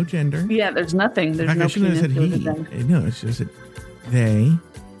there's no gender. Yeah, there's nothing. There's no I shouldn't have said he. No, it's just they,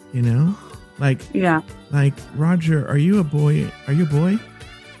 you know? Like, yeah. Like, Roger, are you a boy? Are you a boy?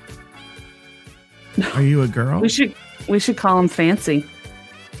 Are you a girl? We should call him Fancy.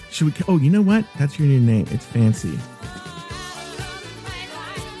 Should we? Oh, you know what? That's your new name. It's Fancy.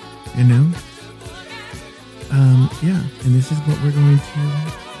 You know? Yeah. And this is what we're going to...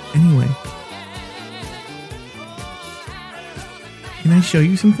 Anyway. Can I show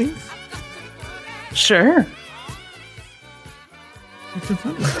you some things? Sure. What's so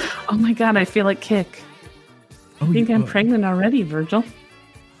funny? Oh my God, I feel like Kick. I think I'm pregnant already, Virgil.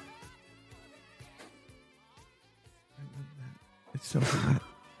 It's so hot.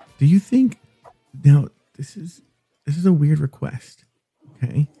 Do you think... Now, this is a weird request.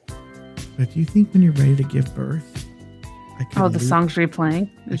 Okay? But do you think when you're ready to give birth... the song's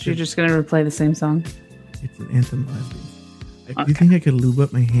replaying? You're just going to replay the same song? It's an anthem of lesbians. Do you think I could lube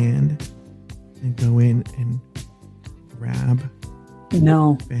up my hand and go in and grab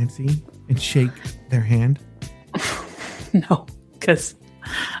Fancy and shake their hand? No, because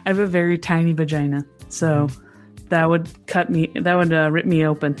I have a very tiny vagina. So that would rip me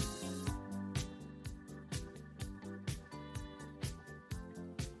open.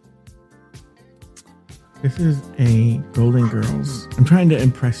 This is a Golden Girls. I'm trying to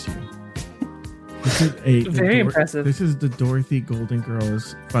impress you. This is very impressive. This is the Dorothy Golden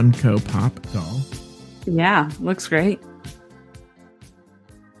Girls Funko Pop doll. Yeah, looks great.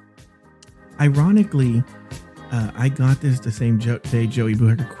 Ironically, I got this the same day Joey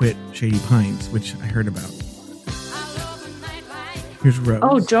Booher quit Shady Pines, which I heard about. Here's Rose.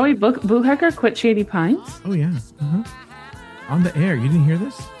 Oh, Joey Booher quit Shady Pines? Oh, yeah. Uh-huh. On the air. You didn't hear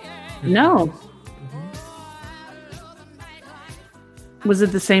this? No. Was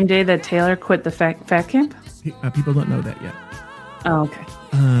it the same day that Taylor quit the fat camp? People don't know that yet. Oh, okay.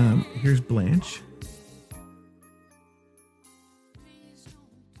 Here's Blanche.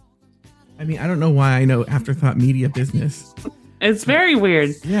 I mean, I don't know why I know Afterthought Media Business. It's very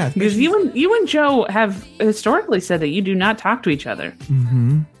weird. Yeah. Because you and Joe have historically said that you do not talk to each other.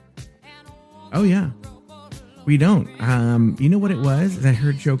 Mm-hmm. Oh, yeah. We don't. You know what it was? I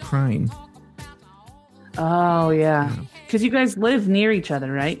heard Joe crying. Oh, yeah. Because you guys live near each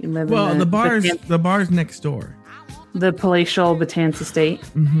other, right? You live in the bar's next door. The palatial Batanz estate.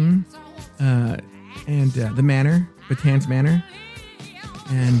 Mm-hmm. And the manor, Batanz Manor.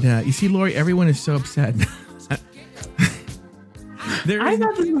 And you see, Lori, everyone is so upset. I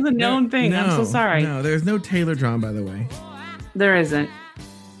thought this was a known thing. I'm so sorry. No, there's no Taylor drama, by the way. There isn't.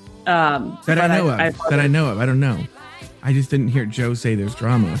 That I know of. I don't know. I just didn't hear Joe say there's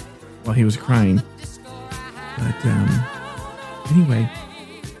drama while he was crying. But anyway,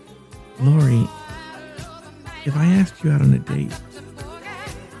 Lori, if I asked you out on a date,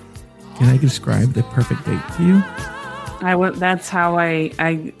 can I describe the perfect date to you? That's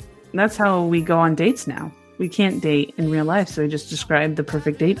how we go on dates now. We can't date in real life, so we just describe the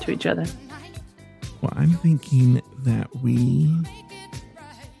perfect date to each other. Well, I'm thinking that we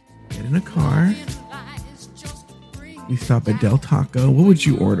get in a car. We stop at Del Taco. What would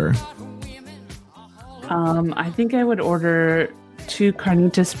you order? I think I would order 2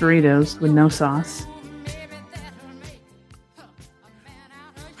 carnitas burritos with no sauce.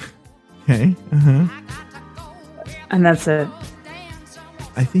 Okay. Uh-huh. And that's it.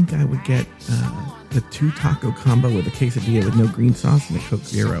 I think I would get the 2 taco combo with a quesadilla with no green sauce and a Coke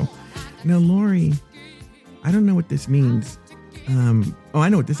Zero. Now, Lori, I don't know what this means. I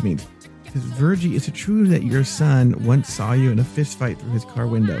know what this means. Because Virgie, is it true that your son once saw you in a fist fight through his car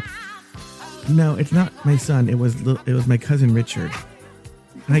window? No, it's not my son. It was my cousin Richard.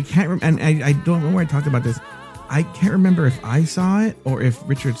 And I can't remember. And I don't remember where I talked about this. I can't remember if I saw it or if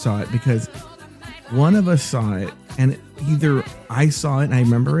Richard saw it, because one of us saw it, and either I saw it and I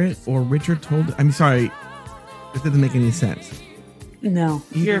remember it, or Richard told it. I'm sorry, this doesn't make any sense. No,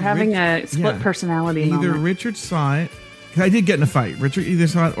 you're having a split personality. Either moment. Richard saw it, because I did get in a fight. Richard either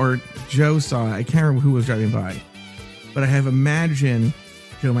saw it or Joe saw it. I can't remember who was driving by, but I have imagined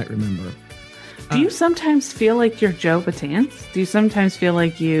Joe might remember. Do you sometimes feel like you're Joe Batanz? Do you sometimes feel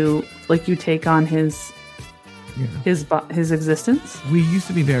like you take on his existence? We used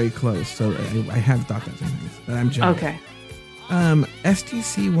to be very close, so I have thought that sometimes. But I'm Joe. Okay.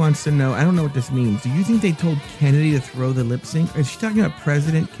 STC wants to know, I don't know what this means. Do you think they told Kennedy to throw the lip sync? Is she talking about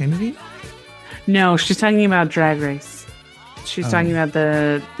President Kennedy? No, she's talking about Drag Race. She's talking about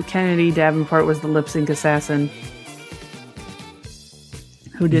the Kennedy Davenport was the lip sync assassin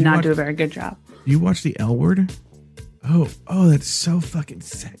who did not do a very good job. You watch the L Word? Oh, that's so fucking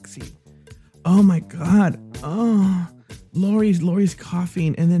sexy. Oh my God. Oh, Lori's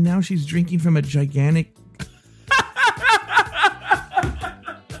coughing, and then now she's drinking from a gigantic.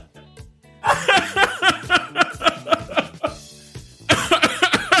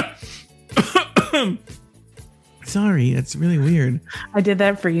 Sorry, that's really weird. I did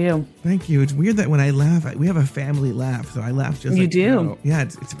that for you. Thank you. It's weird that when I laugh, we have a family laugh, so I laugh just. You like do. Oh, yeah,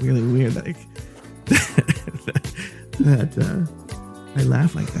 it's really weird that I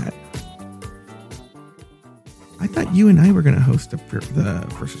laugh like that. I thought you and I were going to host the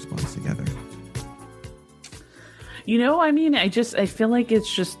first response together. You know, I mean, I feel like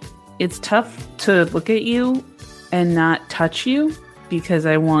it's tough to look at you and not touch you because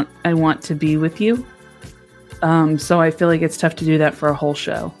I want to be with you. So I feel like it's tough to do that for a whole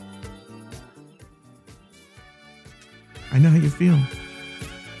show. I know how you feel.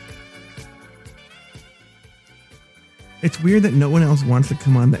 It's weird that no one else wants to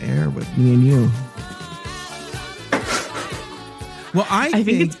come on the air with me and you. Well, I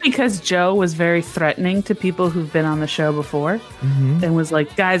think it's because Joe was very threatening to people who've been on the show before and was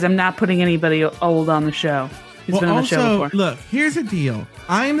like, guys, I'm not putting anybody old on the show. He's been on the show before. Look, here's the deal.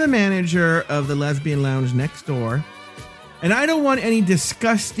 I'm the manager of the lesbian lounge next door, and I don't want any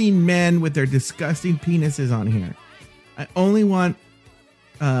disgusting men with their disgusting penises on here. I only want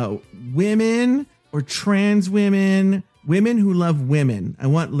women or trans women, women who love women. I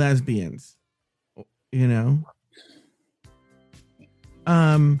want lesbians, you know?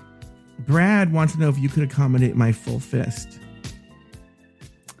 Brad wants to know if you could accommodate my full fist.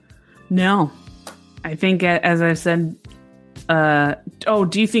 No. I think, as I said, do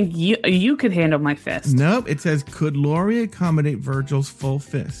you think you could handle my fist? Nope. It says, could Lori accommodate Virgil's full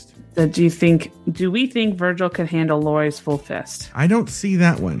fist? Do we think Virgil could handle Lori's full fist? I don't see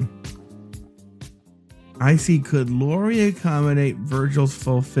that one. I see, could Lori accommodate Virgil's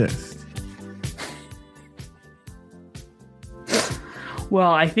full fist?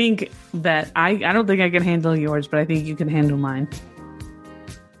 Well, I think that I don't think I can handle yours, but I think you can handle mine.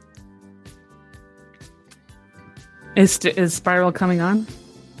 Is Spiral coming on?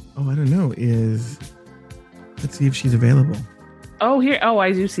 Oh, I don't know. Let's see if she's available. Oh, here. Oh,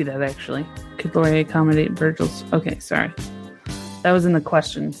 I do see that actually. Could Lori accommodate Virgil's? Okay, sorry. That was in the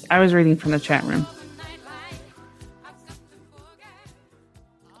questions. I was reading from the chat room.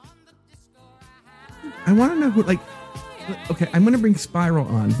 I want to know who, okay, I'm going to bring Spiral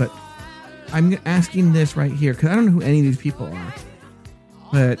on, but I'm asking this right here because I don't know who any of these people are.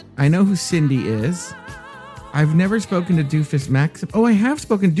 But I know who Cindy is. I've never spoken to Doofus Maximus. Oh, I have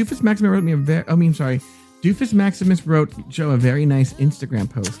spoken. Doofus Maximus wrote me Doofus Maximus wrote Joe a very nice Instagram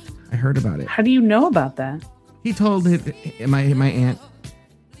post. I heard about it. How do you know about that? He told my aunt.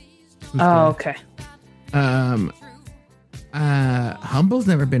 Oh, okay. Humble's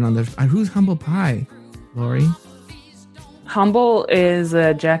never been on the. Who's Humble Pie, Lori? Humble is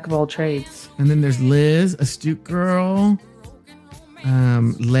a jack of all trades. And then there's Liz, Astute Girl.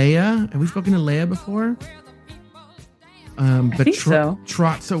 Leia. Have we spoken to Leia before? I think so.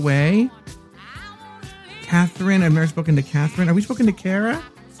 Trots Away. Catherine. I've never spoken to Catherine. Have we spoken to Kara?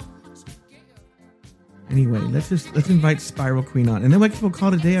 Anyway, let's invite Spiral Queen on. And then we'll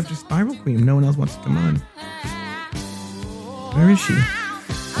call it a day after Spiral Queen. No one else wants to come on. Where is she?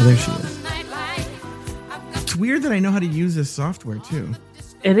 Oh, there she is. It's weird that I know how to use this software too.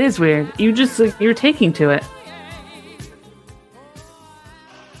 It is weird. You're taking to it.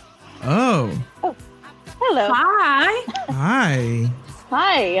 Oh. Hello. Hi.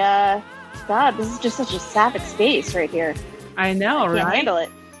 Hi. God, this is just such a sapphic space right here. I know, I can't handle it.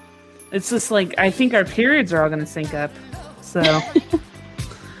 It's just like, I think our periods are all going to sync up. So.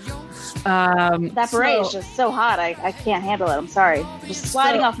 That beret is just so hot. I can't handle it. I'm sorry. Just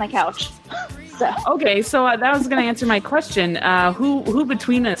sliding off my couch. Okay, so that was going to answer my question. Who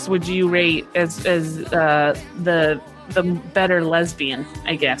between us would you rate as the better lesbian,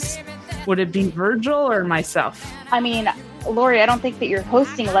 I guess? Would it be Virgil or myself? I mean, Lori, I don't think that you're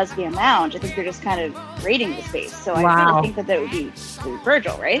hosting a lesbian lounge. I think you're just kind of rating the space. So I really think that would be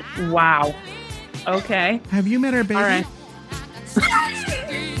Virgil, right? Wow. Okay. Have you met our baby? All right.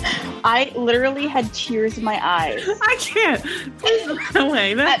 I literally had tears in my eyes. I can't. Please, no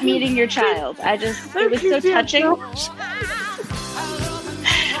way. At meeting your child. It was so touching.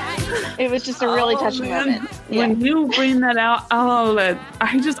 It was just a really touching moment. When you bring that out, I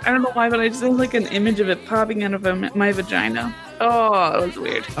don't know why, but I just have like an image of it popping out of my vagina. Oh, it was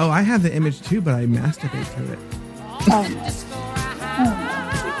weird. Oh, I have the image too, but I masturbate to it. Oh, no.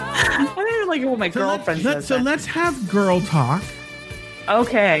 I don't even like it when my girlfriend says So that. let's have girl talk.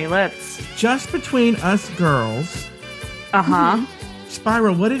 Okay, let's. Just between us girls. Uh-huh.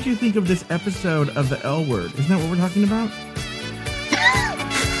 Spiral, what did you think of this episode of the L Word? Isn't that what we're talking about?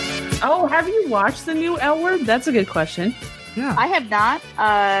 Oh, have you watched the new L Word? That's a good question. Yeah. I have not.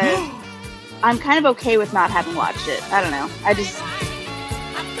 I'm kind of okay with not having watched it. I don't know.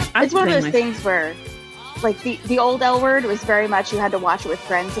 It's one of those things where, like, the old L Word was very much you had to watch it with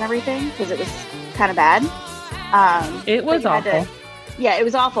friends and everything because it was kind of bad. It was awful. Yeah, it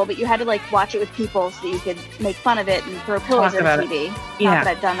was awful, but you had to like watch it with people so that you could make fun of it and throw pillows at the TV. Not that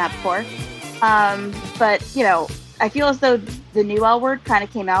I've done that before. But, you know, I feel as though the new L Word kind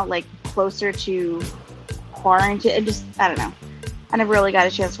of came out like closer to quarantine. And just, I don't know. I never really got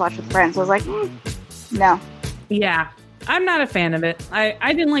a chance to watch with friends. So I was like, no. Yeah. I'm not a fan of it.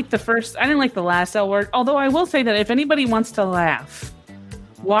 I didn't like the last L Word. Although I will say that if anybody wants to laugh,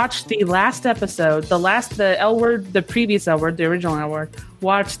 watch the last episode, the L Word, the previous L Word, the original L Word.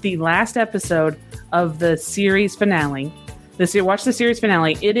 Watch the last episode of the series finale. Watch the series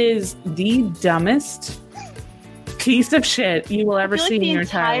finale. It is the dumbest piece of shit you will ever see in your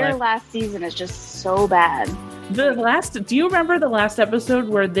entire life. The entire last season is just so bad. Do you remember the last episode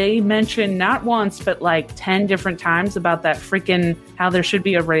where they mentioned not once, but like 10 different times about that freaking, how there should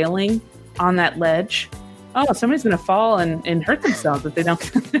be a railing on that ledge? Oh, somebody's going to fall and hurt themselves if they don't.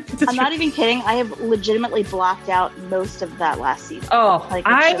 I'm not even kidding. I have legitimately blocked out most of that last season. Oh, like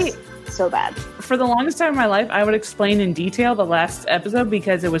it's just so bad. For the longest time in my life, I would explain in detail the last episode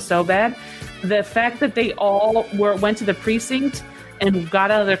because it was so bad. The fact that they all went to the precinct and got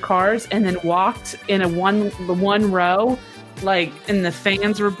out of their cars and then walked in one row, like, and the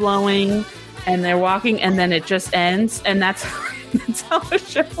fans were blowing and they're walking and then it just ends. And that's how the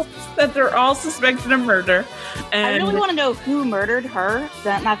show is, that they're all suspected of murder. And I really want to know who murdered her.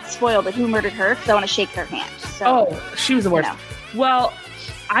 Not to spoil, but who murdered her because I want to shake their hand. So, she was the worst. You know. Well,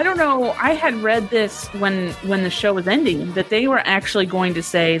 I don't know. I had read this when the show was ending, that they were actually going to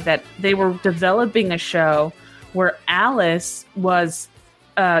say that they were developing a show where Alice was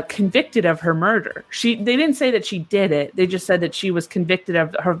convicted of her murder. They didn't say that she did it. They just said that she was convicted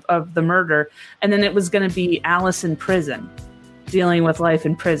of the murder, and then it was going to be Alice in prison, dealing with life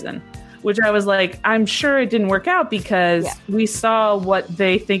in prison. Which I was like, I'm sure it didn't work out because we saw what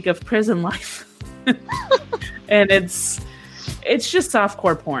they think of prison life, and it's just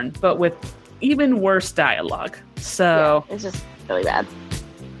softcore porn, but with even worse dialogue. So it's just really bad.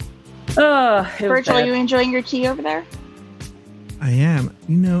 Virgil, are you enjoying your tea over there? I am.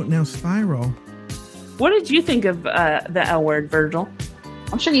 Now Spiral. What did you think of the L Word, Virgil?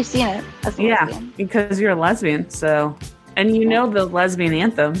 I'm sure you've seen it. Lesbian. Because you're a lesbian, so, and the lesbian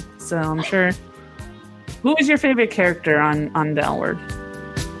anthem, so I'm sure. Who is your favorite character on the L Word?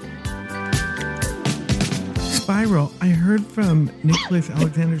 Spiral. I heard from Nicholas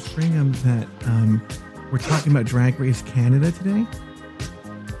Alexander Stringham that we're talking about Drag Race Canada today.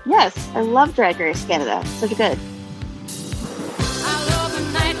 Yes, I love Drag Race Canada. So good.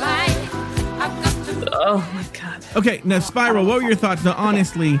 Oh my god. Okay, now Spiral, what were your thoughts? No,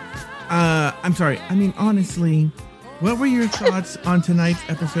 honestly, what were your thoughts on tonight's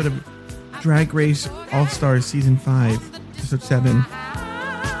episode of Drag Race All-Stars Season 5, Episode 7?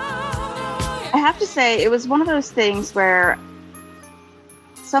 I have to say, it was one of those things where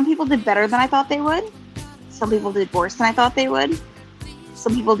some people did better than I thought they would. Some people did worse than I thought they would.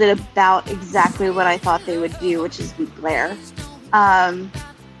 Some people did about exactly what I thought they would do, which is beat Blair.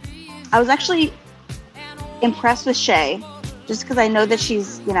 I was actually impressed with Shay, just because I know that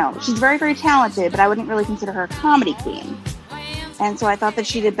she's very, very talented, but I wouldn't really consider her a comedy queen. And so I thought that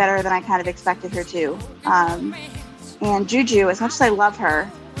she did better than I kind of expected her to. And Juju, as much as I love her,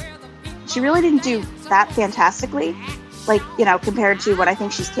 she really didn't do that fantastically, compared to what I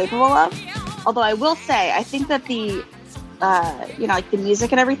think she's capable of. Although I will say, I think that the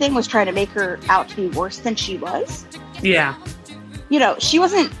music and everything was trying to make her out to be worse than she was. Yeah. She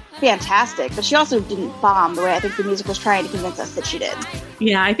wasn't fantastic, but she also didn't bomb the way I think the music was trying to convince us that she did.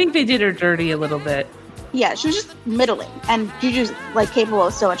 Yeah, I think they did her dirty a little bit. Yeah, she was just middling, and Juju's capable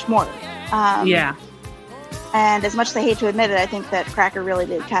of so much more. Yeah. And as much as I hate to admit it, I think that Cracker really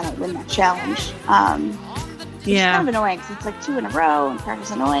did kind of win that challenge. It's kind of annoying because it's 2 in a row, and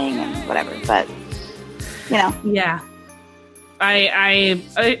Cracker's annoying and whatever. But Yeah. I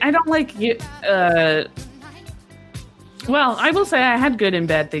don't like Well, I will say I had good and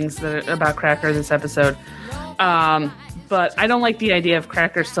bad things about Cracker this episode. But I don't like the idea of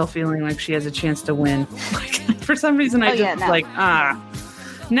Cracker still feeling like she has a chance to win. Like, for some reason, now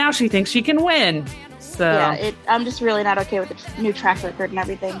she thinks she can win. So yeah, I'm just really not okay with the new track record and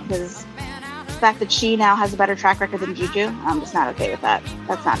everything, because the fact that she now has a better track record than Juju, I'm just not okay with that.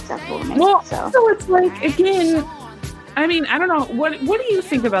 That's not acceptable to me. Well, so it's like, again, I mean, I don't know. What do you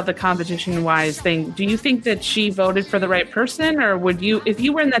think about the competition-wise thing? Do you think that she voted for the right person, or would you, if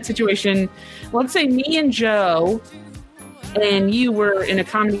you were in that situation, let's say me and Joe, and you were in a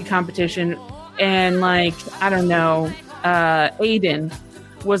comedy competition, and like, I don't know, Aiden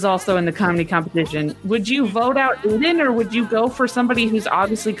was also in the comedy competition, would you vote out Aiden, or would you go for somebody who's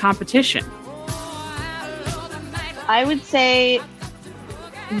obviously competition? I would say,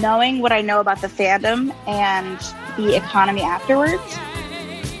 knowing what I know about the fandom and the economy afterwards,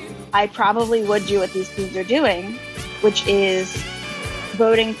 I probably would do what these teams are doing, which is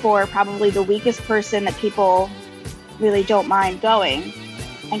voting for probably the weakest person that people really don't mind going,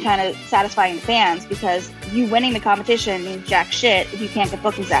 and kind of satisfying the fans, because you winning the competition means jack shit if you can't get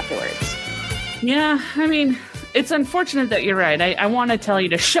bookings afterwards. Yeah, I mean, it's unfortunate that you're right. I want to tell you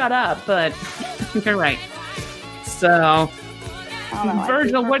to shut up, but you're right. So,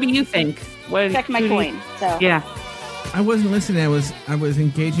 Virgil, what do you think? Check my coin. So yeah, I wasn't listening. I was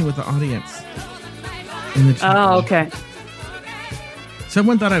engaging with the audience in the chat. Oh, okay.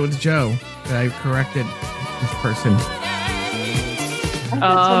 Someone thought I was Joe, that I corrected this person. I think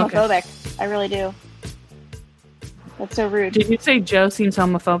it's homophobic. I really do. That's so rude. Did you say Joe seems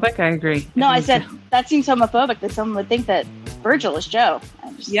homophobic? I agree. No, I said that seems homophobic that someone would think that Virgil is Joe.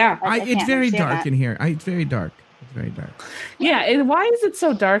 It's very dark in here. It's very dark. It's very dark. Yeah, and why is it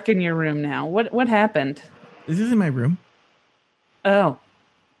so dark in your room now? What happened? This isn't my room. Oh.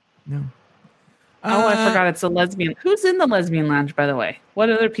 No. Oh, I forgot it's a lesbian. Who's in the lesbian lounge, by the way? What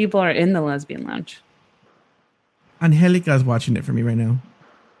other people are in the lesbian lounge? Angelica's watching it for me right now.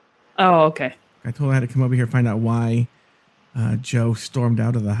 Oh, okay. I told her I had to come over here and find out why Joe stormed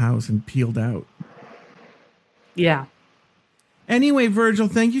out of the house and peeled out. Yeah. Anyway, Virgil,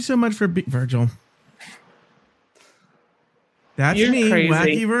 thank you so much for Virgil. That's You're me, crazy.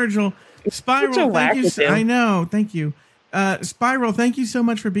 Wacky Virgil. Spiral, thank you. I know, thank you. Spiral, thank you so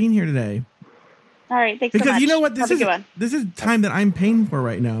much for being here today. All right, thanks so much. Because you know what, this is time that I'm paying for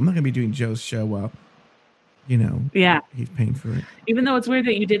right now. I'm not going to be doing Joe's show while, he's paying for it. Even though it's weird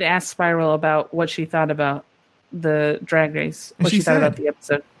that you did ask Spiral about what she thought about the Drag Race, what she thought about the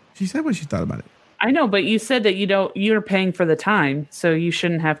episode. She said what she thought about it. I know, but you said that you're paying for the time, so you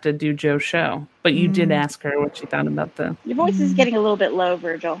shouldn't have to do Joe's show. But you did ask her what she thought about Your voice is getting a little bit low,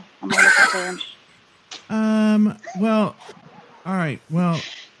 Virgil. I'm a little concerned. Well, all right. Well,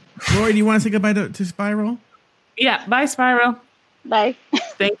 Lori, do you want to say goodbye to Spiral? Yeah, bye, Spiral. Bye.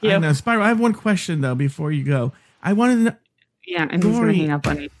 Thank you. I know, Spiral, I have one question, though, before you go. I wanted to know... Yeah, and he's going to hang up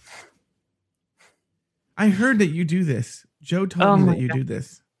on you. I heard that you do this. Joe told me that you do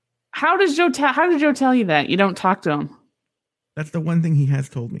this. How did Joe tell you that? You don't talk to him. That's the one thing he has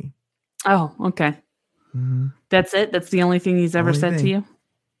told me. Oh, okay. Mm-hmm. That's it? That's the only thing he's ever said to you?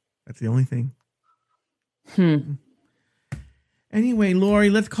 That's the only thing. Anyway, Lori,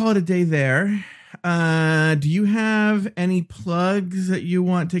 let's call it a day there. Do you have any plugs that you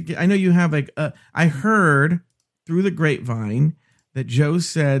want to get? I know you have I heard through the grapevine that Joe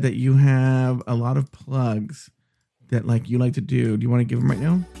said that you have a lot of plugs that you like to do. Do you want to give them right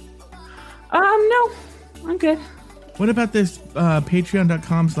now? No, I'm good. What about this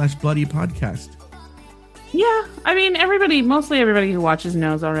patreon.com/bloody podcast? Yeah, I mean, mostly everybody who watches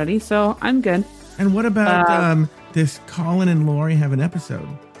knows already, so I'm good. And what about this Colin and Lori have an episode?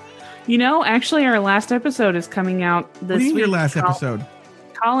 Actually, our last episode is coming out this week. What do you mean your last episode?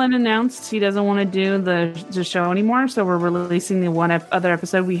 Colin announced he doesn't want to do the show anymore, so we're releasing the one other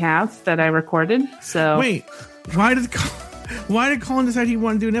episode we have that I recorded. So wait, why did Colin decide he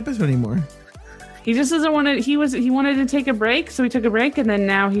wanted to do an episode anymore? He just doesn't want to. He wanted to take a break, so he took a break, and then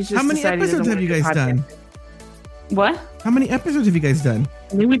now he's just. How many episodes have you guys done? What? How many episodes have you guys done?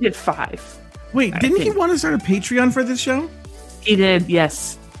 I think we did 5. Wait, didn't he want to start a Patreon for this show? He did,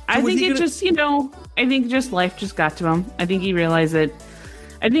 yes. So I think I think just life just got to him. I think he realized that.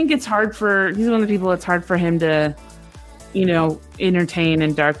 I think he's one of the people it's hard for him to, entertain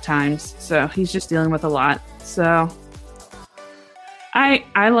in dark times. So he's just dealing with a lot. So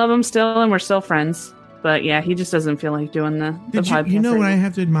I love him still, and we're still friends. But yeah, he just doesn't feel like doing the podcast. You know what I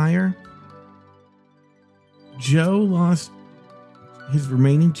have to admire? Joe lost his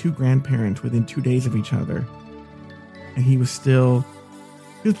remaining 2 grandparents within 2 days of each other. And he was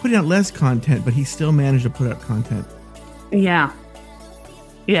putting out less content, but he still managed to put out content. Yeah.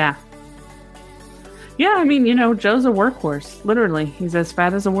 Yeah. Yeah, I mean, Joe's a workhorse. Literally. He's as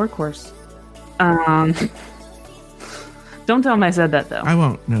fat as a workhorse. Don't tell him I said that, though. I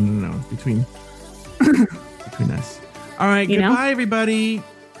won't. No. Between us. All right. Goodbye, everybody.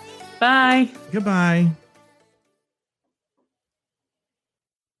 Bye. Goodbye.